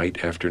together,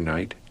 night after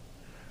night?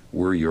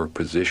 Were your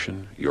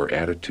position, your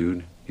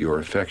attitude, your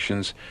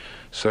affections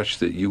such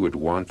that you would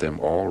want them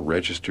all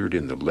registered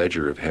in the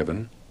ledger of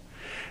heaven?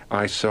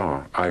 I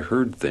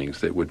heard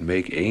things that would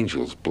make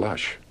angels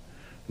blush.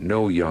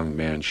 No young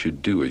man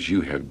should do as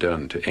you have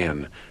done to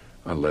N,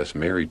 unless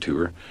married to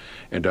her,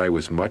 and I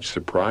was much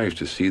surprised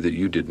to see that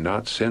you did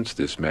not sense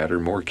this matter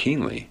more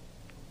keenly.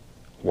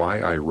 Why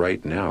I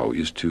write now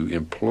is to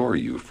implore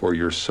you for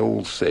your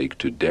soul's sake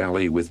to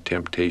dally with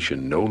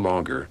temptation no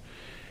longer.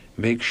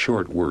 Make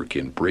short work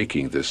in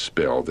breaking this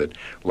spell that,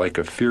 like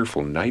a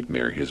fearful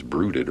nightmare, has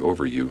brooded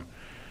over you.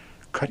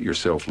 Cut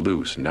yourself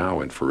loose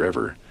now and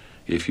forever,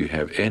 if you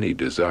have any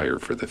desire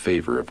for the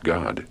favor of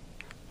God.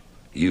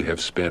 You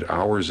have spent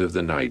hours of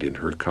the night in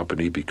her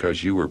company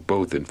because you were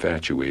both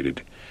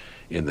infatuated.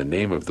 In the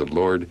name of the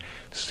Lord,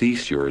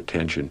 cease your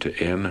attention to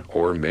N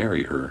or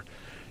marry her.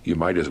 You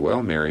might as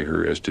well marry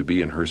her as to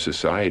be in her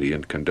society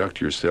and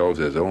conduct yourselves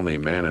as only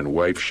man and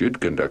wife should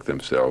conduct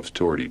themselves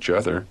toward each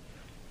other.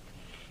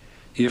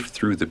 If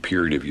through the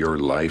period of your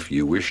life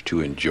you wish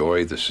to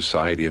enjoy the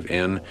society of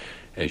N,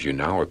 as you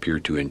now appear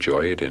to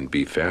enjoy it and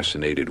be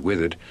fascinated with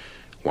it,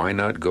 why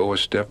not go a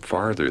step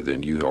farther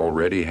than you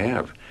already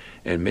have,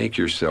 and make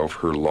yourself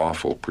her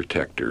lawful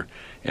protector,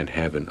 and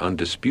have an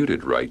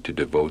undisputed right to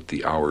devote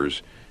the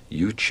hours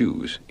you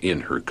choose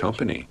in her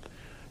company?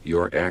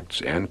 Your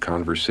acts and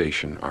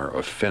conversation are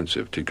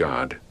offensive to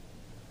God.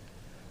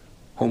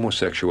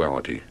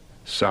 Homosexuality,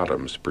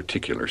 Sodom's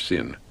particular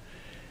sin.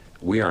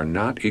 We are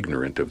not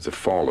ignorant of the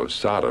fall of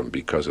Sodom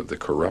because of the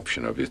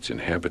corruption of its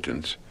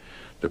inhabitants.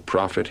 The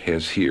prophet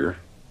has here,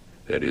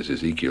 that is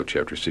Ezekiel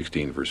chapter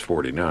 16, verse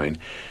 49,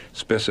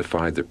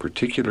 specified the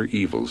particular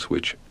evils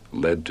which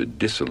led to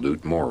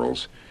dissolute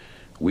morals.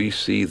 We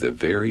see the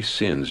very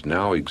sins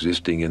now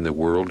existing in the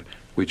world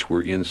which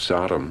were in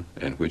Sodom,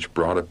 and which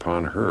brought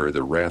upon her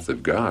the wrath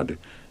of God,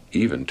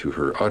 even to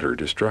her utter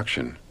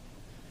destruction.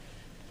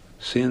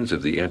 Sins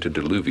of the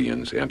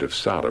antediluvians and of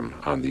Sodom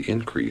on the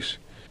increase.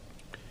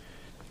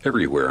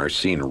 Everywhere are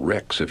seen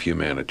wrecks of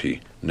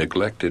humanity,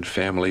 neglected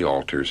family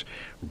altars,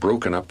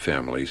 broken up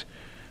families.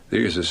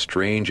 There is a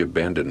strange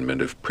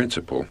abandonment of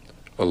principle,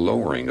 a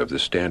lowering of the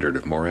standard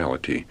of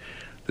morality.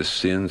 The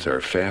sins are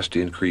fast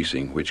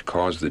increasing, which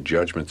cause the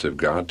judgments of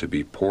God to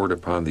be poured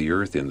upon the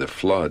earth in the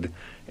flood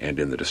and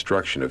in the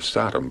destruction of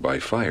Sodom by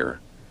fire.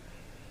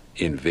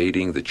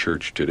 Invading the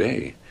church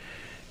today.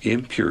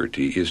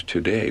 Impurity is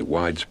today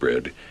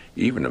widespread,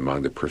 even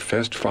among the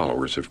professed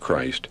followers of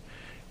Christ.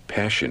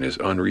 Passion is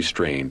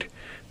unrestrained.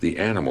 The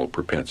animal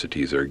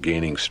propensities are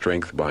gaining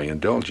strength by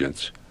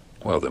indulgence,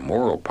 while the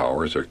moral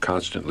powers are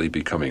constantly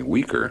becoming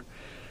weaker.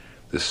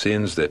 The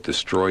sins that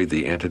destroyed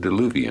the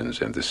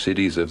antediluvians and the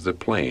cities of the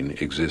plain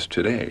exist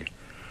today,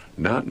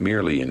 not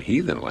merely in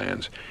heathen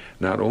lands,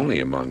 not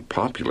only among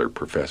popular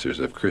professors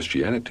of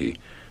Christianity,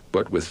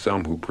 but with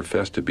some who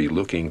profess to be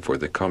looking for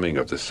the coming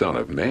of the Son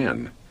of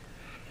Man.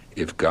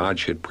 If God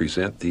should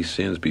present these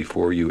sins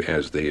before you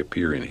as they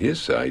appear in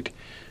His sight,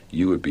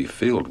 you would be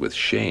filled with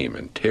shame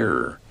and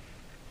terror.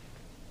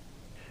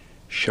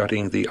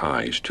 Shutting the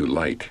eyes to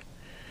light.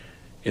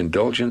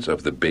 Indulgence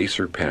of the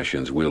baser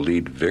passions will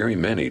lead very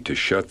many to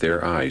shut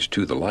their eyes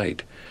to the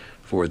light,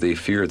 for they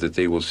fear that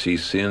they will see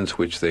sins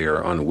which they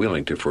are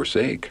unwilling to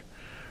forsake.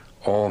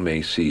 All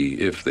may see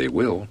if they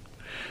will.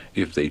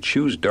 If they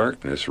choose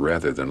darkness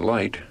rather than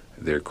light,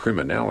 their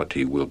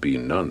criminality will be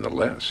none the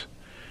less.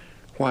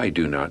 Why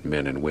do not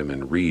men and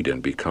women read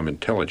and become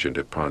intelligent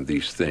upon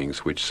these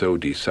things which so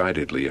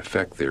decidedly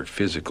affect their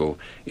physical,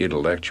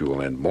 intellectual,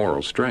 and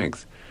moral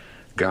strength?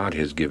 God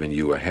has given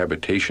you a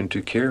habitation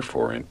to care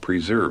for and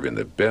preserve in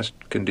the best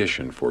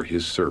condition for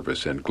His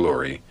service and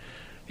glory.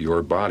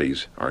 Your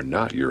bodies are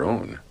not your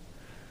own.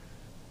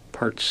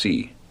 Part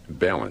C,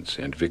 Balance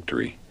and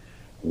Victory.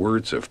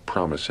 Words of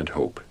promise and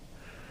hope.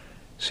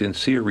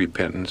 Sincere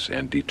repentance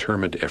and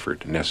determined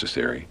effort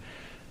necessary.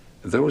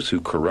 Those who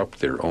corrupt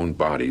their own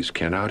bodies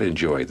cannot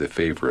enjoy the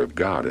favor of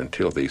God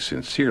until they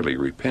sincerely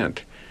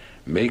repent,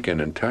 make an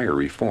entire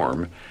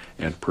reform,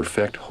 and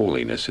perfect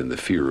holiness in the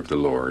fear of the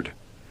Lord.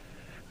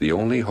 The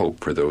only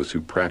hope for those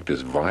who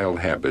practice vile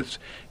habits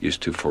is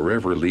to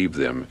forever leave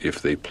them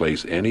if they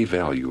place any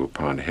value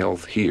upon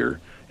health here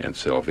and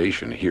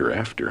salvation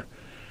hereafter.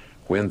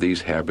 When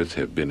these habits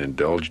have been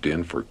indulged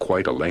in for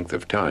quite a length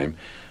of time,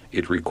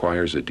 it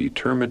requires a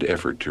determined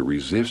effort to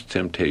resist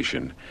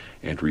temptation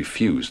and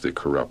refuse the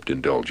corrupt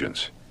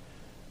indulgence.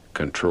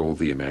 Control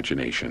the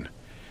imagination.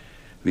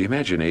 The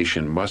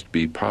imagination must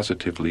be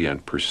positively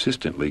and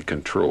persistently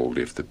controlled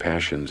if the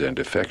passions and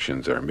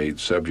affections are made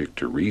subject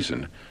to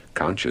reason,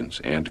 conscience,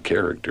 and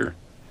character.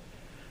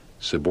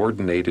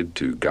 Subordinated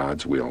to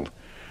God's will.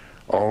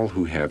 All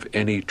who have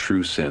any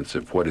true sense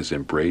of what is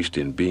embraced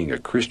in being a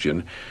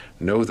Christian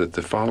know that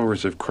the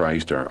followers of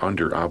Christ are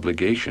under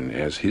obligation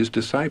as His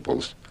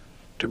disciples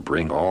to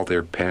bring all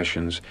their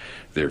passions,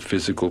 their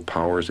physical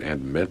powers,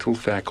 and mental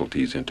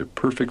faculties into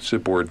perfect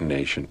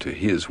subordination to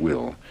His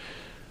will.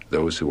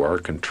 Those who are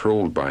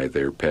controlled by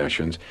their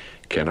passions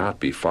cannot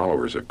be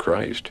followers of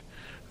Christ.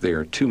 They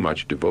are too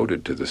much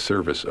devoted to the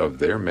service of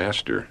their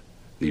master,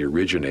 the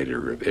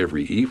originator of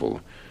every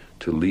evil,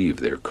 to leave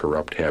their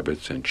corrupt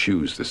habits and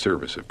choose the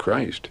service of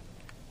Christ.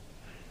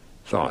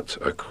 Thoughts,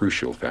 a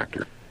crucial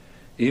factor.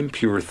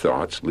 Impure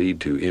thoughts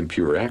lead to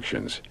impure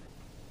actions.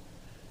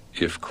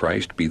 If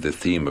Christ be the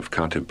theme of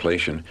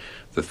contemplation,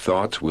 the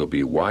thoughts will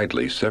be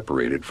widely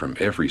separated from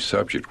every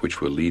subject which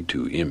will lead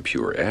to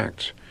impure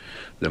acts.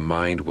 The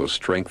mind will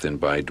strengthen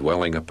by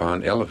dwelling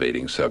upon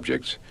elevating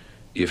subjects.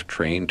 If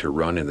trained to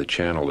run in the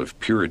channel of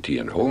purity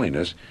and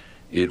holiness,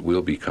 it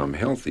will become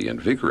healthy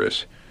and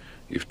vigorous.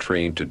 If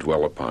trained to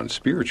dwell upon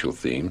spiritual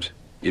themes,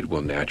 it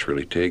will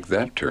naturally take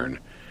that turn.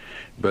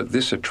 But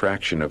this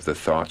attraction of the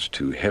thoughts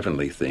to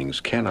heavenly things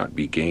cannot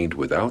be gained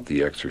without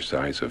the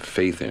exercise of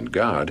faith in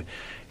God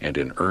and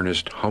an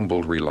earnest,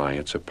 humble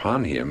reliance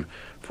upon Him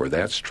for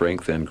that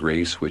strength and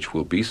grace which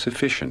will be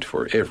sufficient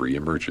for every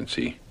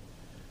emergency.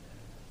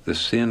 The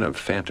sin of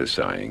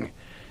fantasizing.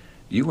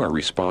 You are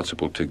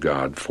responsible to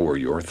God for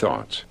your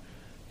thoughts.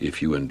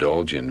 If you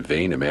indulge in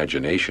vain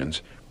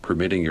imaginations,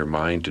 permitting your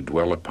mind to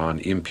dwell upon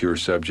impure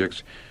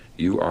subjects,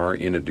 you are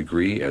in a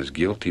degree as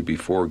guilty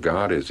before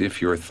God as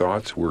if your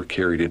thoughts were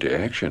carried into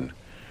action.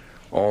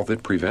 All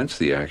that prevents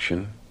the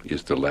action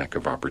is the lack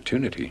of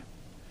opportunity.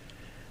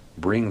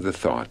 Bring the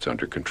thoughts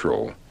under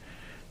control.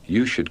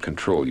 You should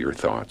control your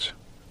thoughts.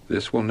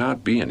 This will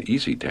not be an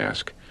easy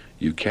task.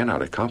 You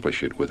cannot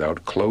accomplish it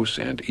without close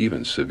and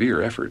even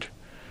severe effort.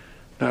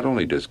 Not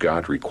only does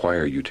God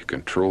require you to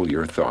control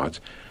your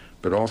thoughts,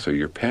 but also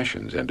your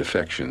passions and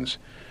affections.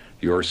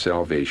 Your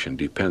salvation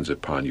depends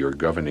upon your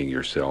governing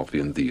yourself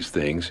in these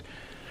things.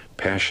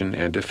 Passion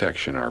and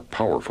affection are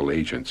powerful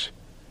agents.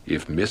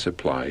 If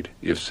misapplied,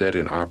 if set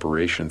in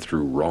operation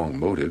through wrong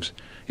motives,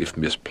 if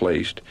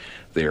misplaced,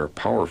 they are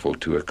powerful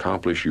to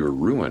accomplish your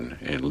ruin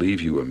and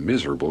leave you a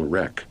miserable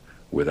wreck,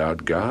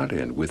 without God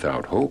and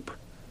without hope.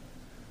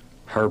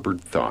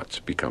 Harbored thoughts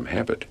become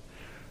habit.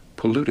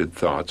 Polluted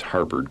thoughts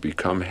harbored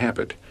become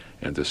habit,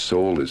 and the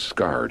soul is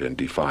scarred and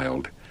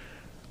defiled.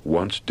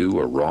 Once do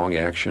a wrong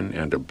action,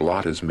 and a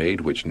blot is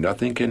made which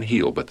nothing can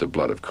heal but the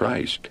blood of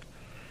Christ.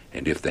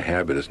 And if the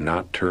habit is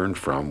not turned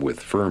from with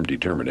firm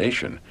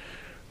determination,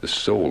 the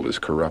soul is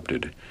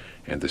corrupted,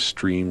 and the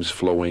streams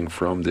flowing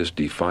from this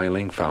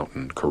defiling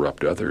fountain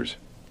corrupt others.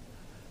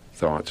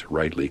 Thoughts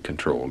rightly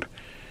controlled.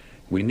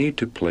 We need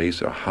to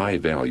place a high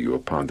value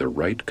upon the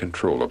right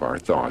control of our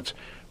thoughts,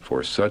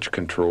 for such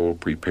control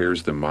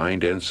prepares the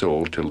mind and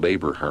soul to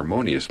labor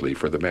harmoniously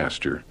for the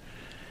Master.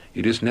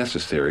 It is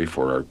necessary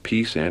for our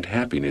peace and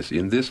happiness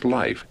in this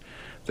life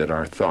that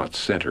our thoughts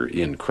center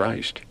in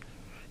Christ.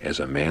 As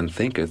a man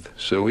thinketh,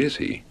 so is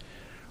he.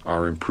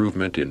 Our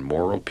improvement in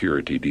moral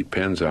purity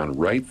depends on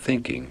right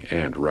thinking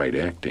and right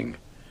acting.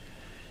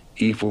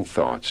 Evil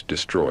thoughts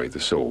destroy the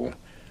soul.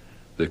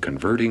 The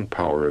converting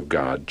power of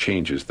God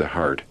changes the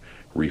heart,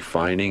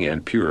 refining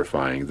and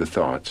purifying the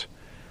thoughts.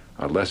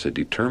 Unless a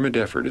determined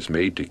effort is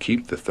made to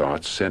keep the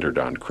thoughts centered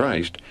on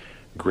Christ,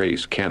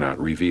 grace cannot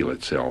reveal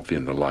itself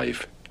in the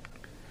life.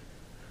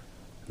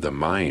 The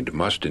mind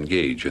must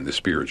engage in the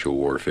spiritual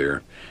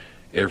warfare.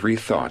 Every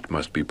thought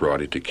must be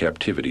brought into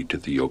captivity to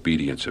the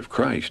obedience of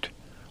Christ.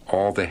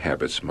 All the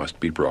habits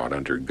must be brought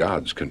under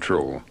God's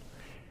control.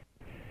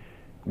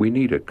 We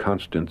need a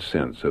constant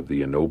sense of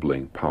the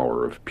ennobling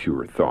power of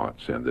pure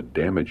thoughts and the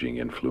damaging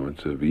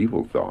influence of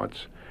evil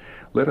thoughts.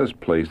 Let us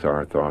place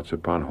our thoughts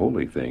upon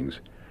holy things.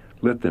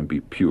 Let them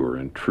be pure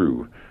and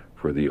true,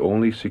 for the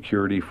only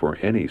security for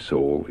any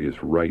soul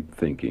is right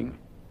thinking.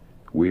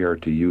 We are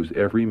to use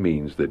every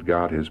means that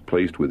God has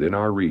placed within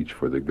our reach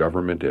for the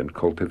government and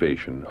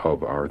cultivation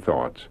of our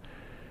thoughts.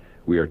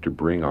 We are to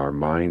bring our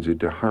minds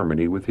into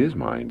harmony with His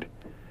mind.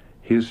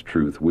 His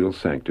truth will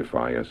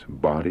sanctify us,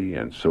 body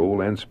and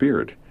soul and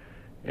spirit,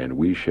 and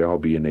we shall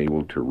be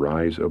enabled to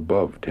rise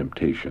above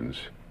temptations.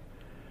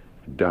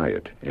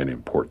 Diet, an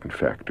important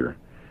factor.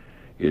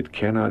 It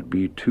cannot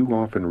be too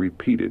often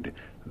repeated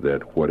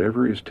that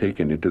whatever is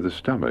taken into the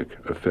stomach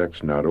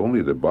affects not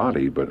only the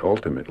body but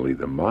ultimately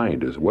the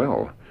mind as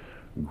well.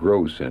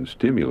 Gross and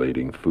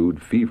stimulating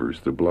food fevers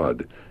the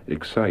blood,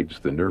 excites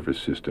the nervous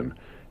system,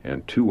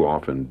 and too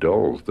often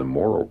dulls the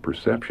moral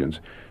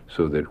perceptions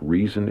so that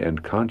reason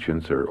and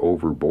conscience are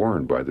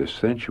overborne by the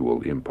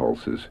sensual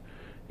impulses.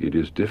 It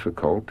is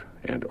difficult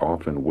and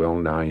often well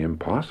nigh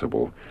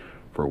impossible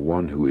for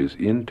one who is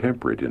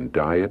intemperate in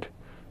diet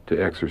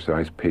to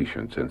exercise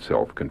patience and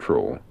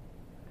self-control.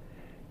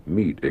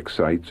 Meat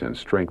excites and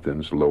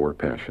strengthens lower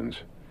passions.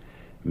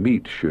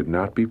 Meat should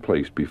not be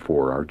placed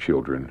before our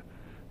children.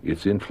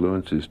 Its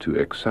influence is to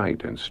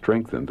excite and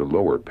strengthen the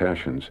lower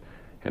passions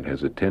and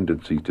has a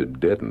tendency to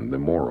deaden the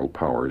moral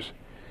powers.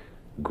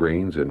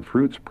 Grains and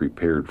fruits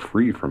prepared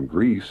free from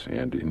grease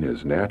and in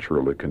as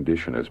natural a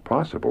condition as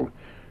possible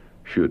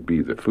should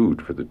be the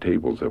food for the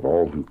tables of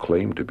all who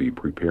claim to be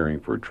preparing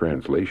for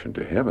translation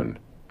to heaven.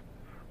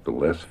 The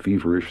less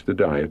feverish the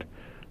diet,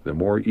 the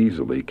more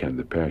easily can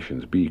the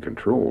passions be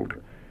controlled.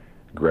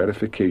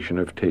 Gratification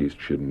of taste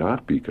should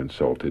not be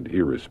consulted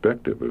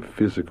irrespective of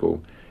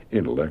physical,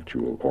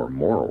 intellectual, or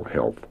moral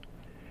health.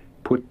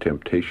 Put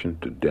temptation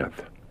to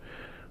death.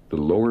 The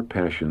lower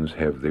passions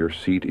have their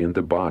seat in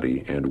the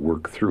body and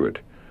work through it.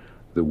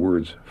 The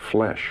words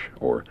flesh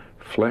or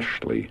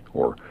fleshly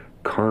or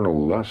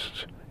carnal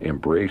lusts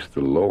embrace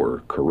the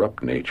lower,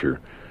 corrupt nature.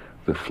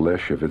 The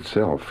flesh of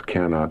itself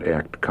cannot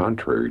act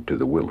contrary to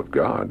the will of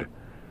God.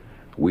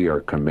 We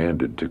are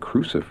commanded to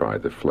crucify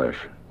the flesh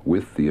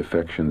with the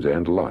affections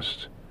and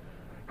lusts.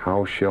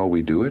 How shall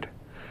we do it?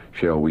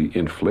 Shall we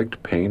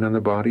inflict pain on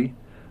the body?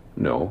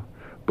 No,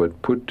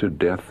 but put to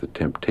death the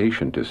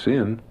temptation to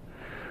sin.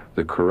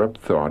 The corrupt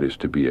thought is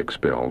to be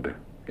expelled.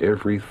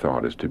 Every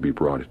thought is to be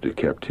brought into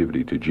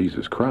captivity to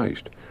Jesus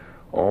Christ.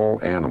 All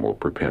animal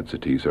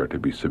propensities are to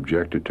be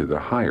subjected to the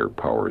higher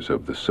powers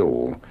of the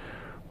soul.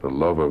 The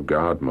love of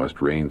God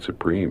must reign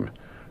supreme.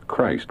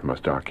 Christ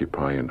must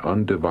occupy an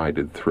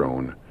undivided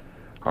throne.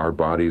 Our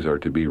bodies are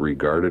to be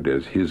regarded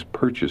as His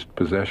purchased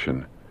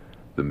possession.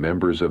 The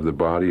members of the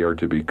body are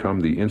to become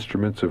the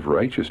instruments of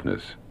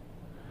righteousness.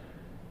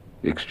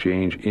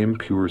 Exchange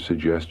impure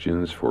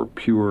suggestions for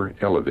pure,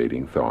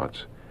 elevating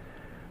thoughts.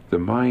 The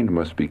mind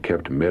must be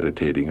kept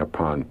meditating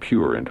upon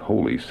pure and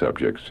holy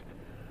subjects.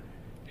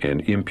 An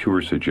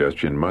impure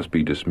suggestion must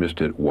be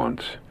dismissed at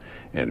once,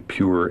 and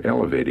pure,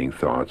 elevating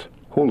thoughts,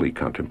 holy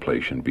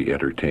contemplation be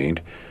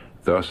entertained,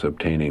 thus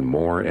obtaining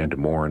more and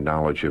more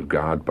knowledge of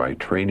God by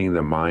training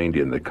the mind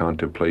in the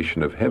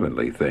contemplation of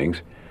heavenly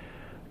things.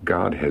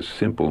 God has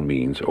simple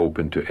means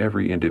open to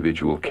every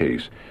individual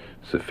case,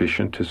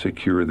 sufficient to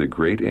secure the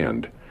great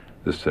end,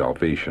 the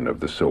salvation of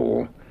the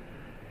soul.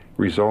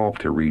 Resolve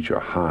to reach a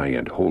high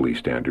and holy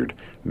standard.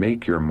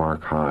 Make your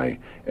mark high.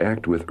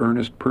 Act with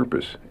earnest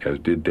purpose, as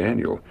did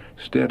Daniel,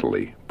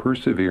 steadily,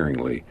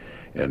 perseveringly,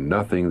 and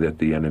nothing that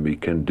the enemy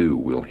can do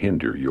will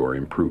hinder your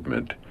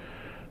improvement.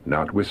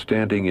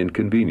 Notwithstanding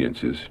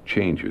inconveniences,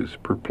 changes,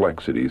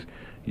 perplexities,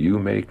 you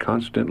may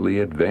constantly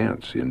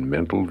advance in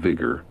mental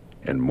vigor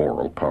and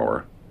moral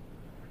power.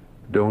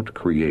 Don't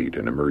create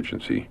an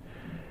emergency.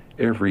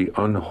 Every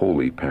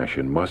unholy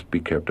passion must be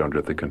kept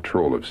under the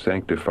control of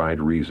sanctified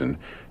reason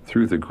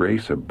through the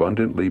grace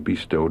abundantly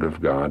bestowed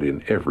of God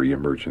in every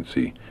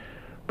emergency.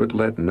 But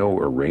let no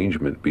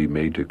arrangement be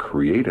made to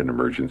create an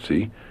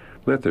emergency.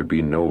 Let there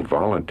be no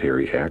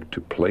voluntary act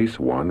to place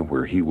one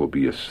where he will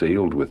be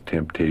assailed with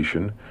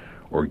temptation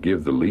or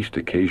give the least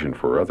occasion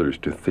for others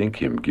to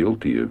think him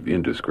guilty of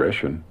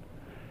indiscretion.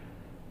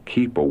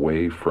 Keep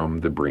away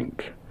from the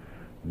brink.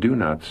 Do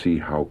not see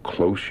how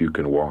close you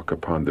can walk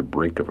upon the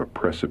brink of a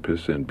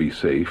precipice and be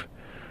safe.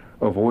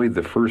 Avoid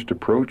the first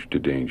approach to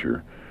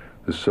danger.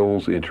 The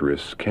soul's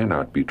interests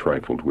cannot be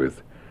trifled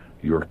with.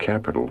 Your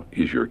capital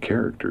is your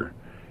character.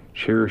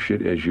 Cherish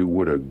it as you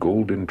would a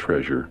golden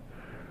treasure.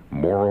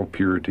 Moral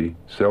purity,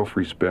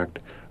 self-respect,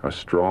 a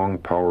strong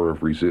power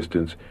of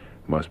resistance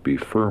must be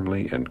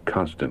firmly and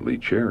constantly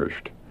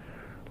cherished.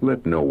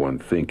 Let no one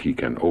think he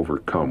can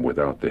overcome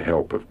without the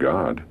help of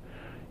God.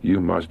 You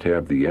must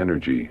have the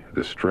energy,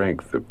 the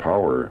strength, the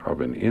power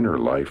of an inner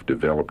life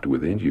developed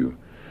within you.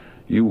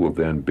 You will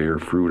then bear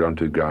fruit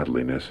unto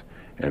godliness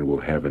and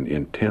will have an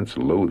intense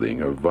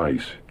loathing of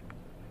vice.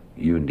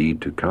 You need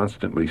to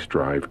constantly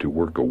strive to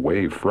work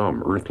away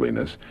from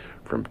earthliness,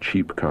 from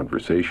cheap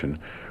conversation,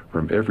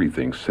 from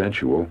everything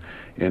sensual,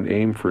 and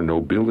aim for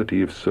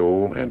nobility of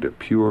soul and a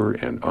pure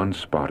and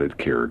unspotted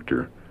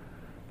character.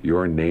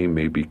 Your name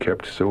may be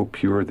kept so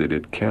pure that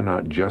it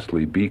cannot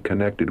justly be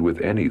connected with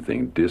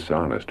anything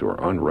dishonest or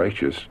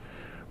unrighteous,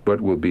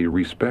 but will be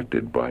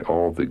respected by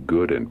all the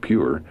good and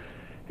pure,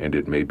 and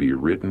it may be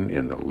written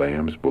in the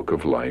Lamb's Book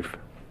of Life.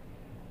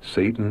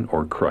 Satan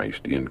or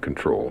Christ in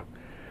control.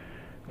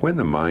 When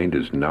the mind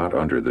is not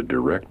under the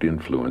direct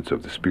influence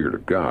of the Spirit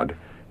of God,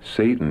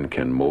 Satan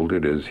can mold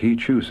it as he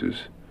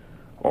chooses.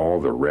 All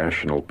the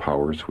rational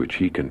powers which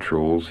he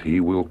controls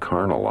he will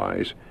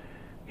carnalize.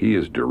 He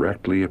is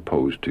directly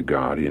opposed to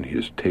God in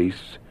his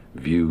tastes,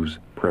 views,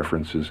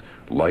 preferences,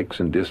 likes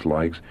and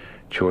dislikes,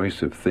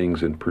 choice of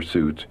things and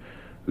pursuits.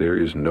 There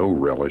is no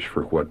relish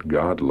for what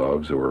God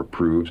loves or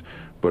approves,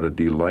 but a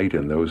delight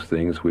in those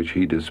things which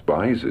he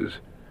despises.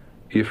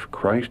 If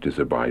Christ is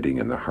abiding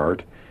in the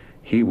heart,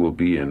 he will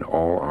be in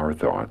all our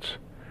thoughts.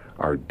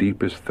 Our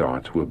deepest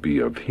thoughts will be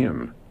of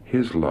him,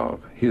 his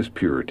love, his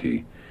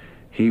purity.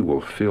 He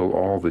will fill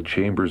all the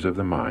chambers of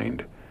the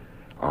mind.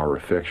 Our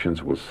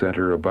affections will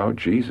center about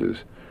Jesus.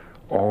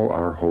 All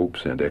our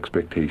hopes and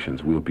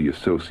expectations will be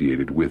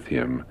associated with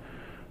him.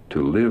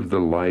 To live the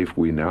life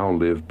we now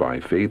live by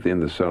faith in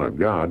the Son of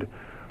God,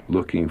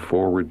 looking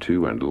forward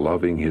to and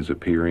loving his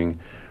appearing,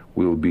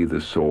 will be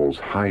the soul's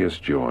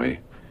highest joy.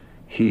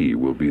 He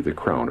will be the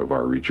crown of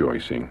our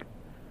rejoicing.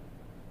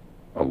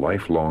 A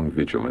lifelong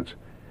vigilance.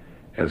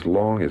 As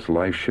long as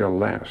life shall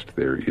last,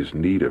 there is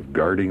need of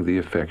guarding the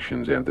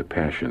affections and the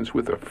passions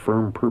with a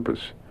firm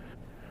purpose.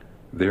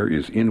 There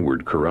is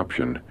inward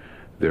corruption,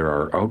 there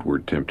are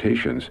outward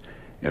temptations,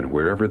 and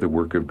wherever the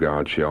work of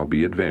God shall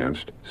be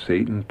advanced,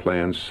 Satan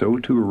plans so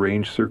to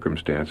arrange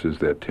circumstances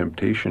that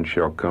temptation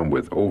shall come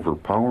with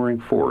overpowering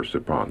force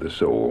upon the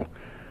soul.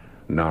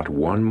 Not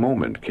one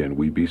moment can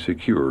we be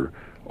secure,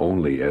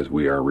 only as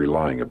we are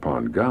relying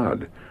upon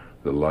God,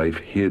 the life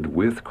hid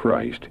with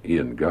Christ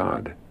in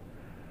God.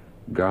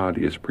 God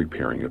is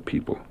preparing a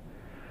people.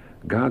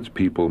 God's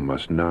people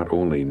must not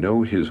only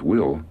know his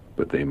will,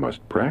 but they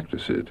must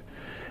practice it.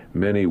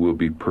 Many will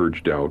be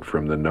purged out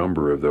from the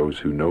number of those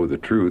who know the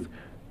truth,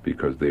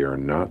 because they are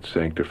not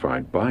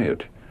sanctified by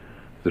it.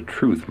 The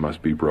truth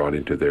must be brought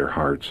into their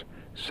hearts,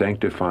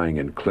 sanctifying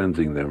and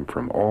cleansing them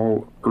from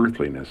all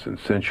earthliness and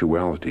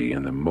sensuality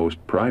in the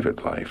most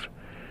private life.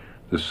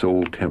 The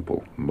soul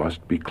temple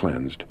must be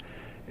cleansed.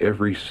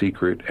 Every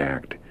secret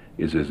act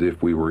is as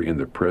if we were in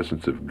the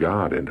presence of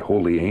God and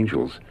holy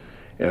angels.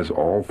 As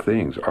all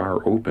things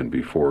are open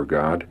before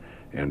God,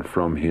 and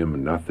from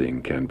him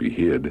nothing can be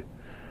hid.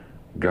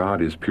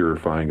 God is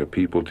purifying a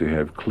people to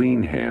have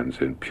clean hands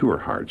and pure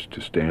hearts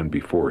to stand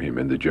before him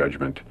in the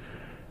judgment.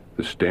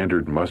 The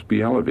standard must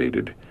be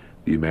elevated,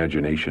 the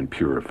imagination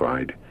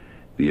purified.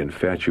 The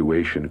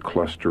infatuation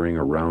clustering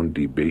around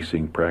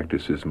debasing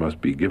practices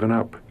must be given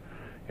up,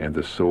 and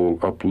the soul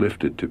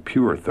uplifted to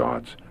pure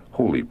thoughts,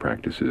 holy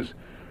practices.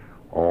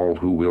 All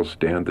who will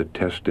stand the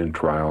test and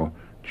trial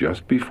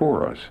just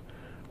before us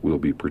will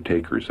be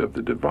partakers of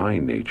the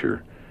divine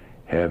nature,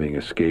 having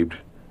escaped,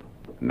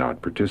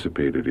 not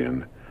participated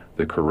in,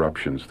 the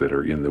corruptions that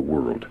are in the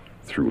world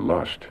through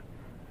lust.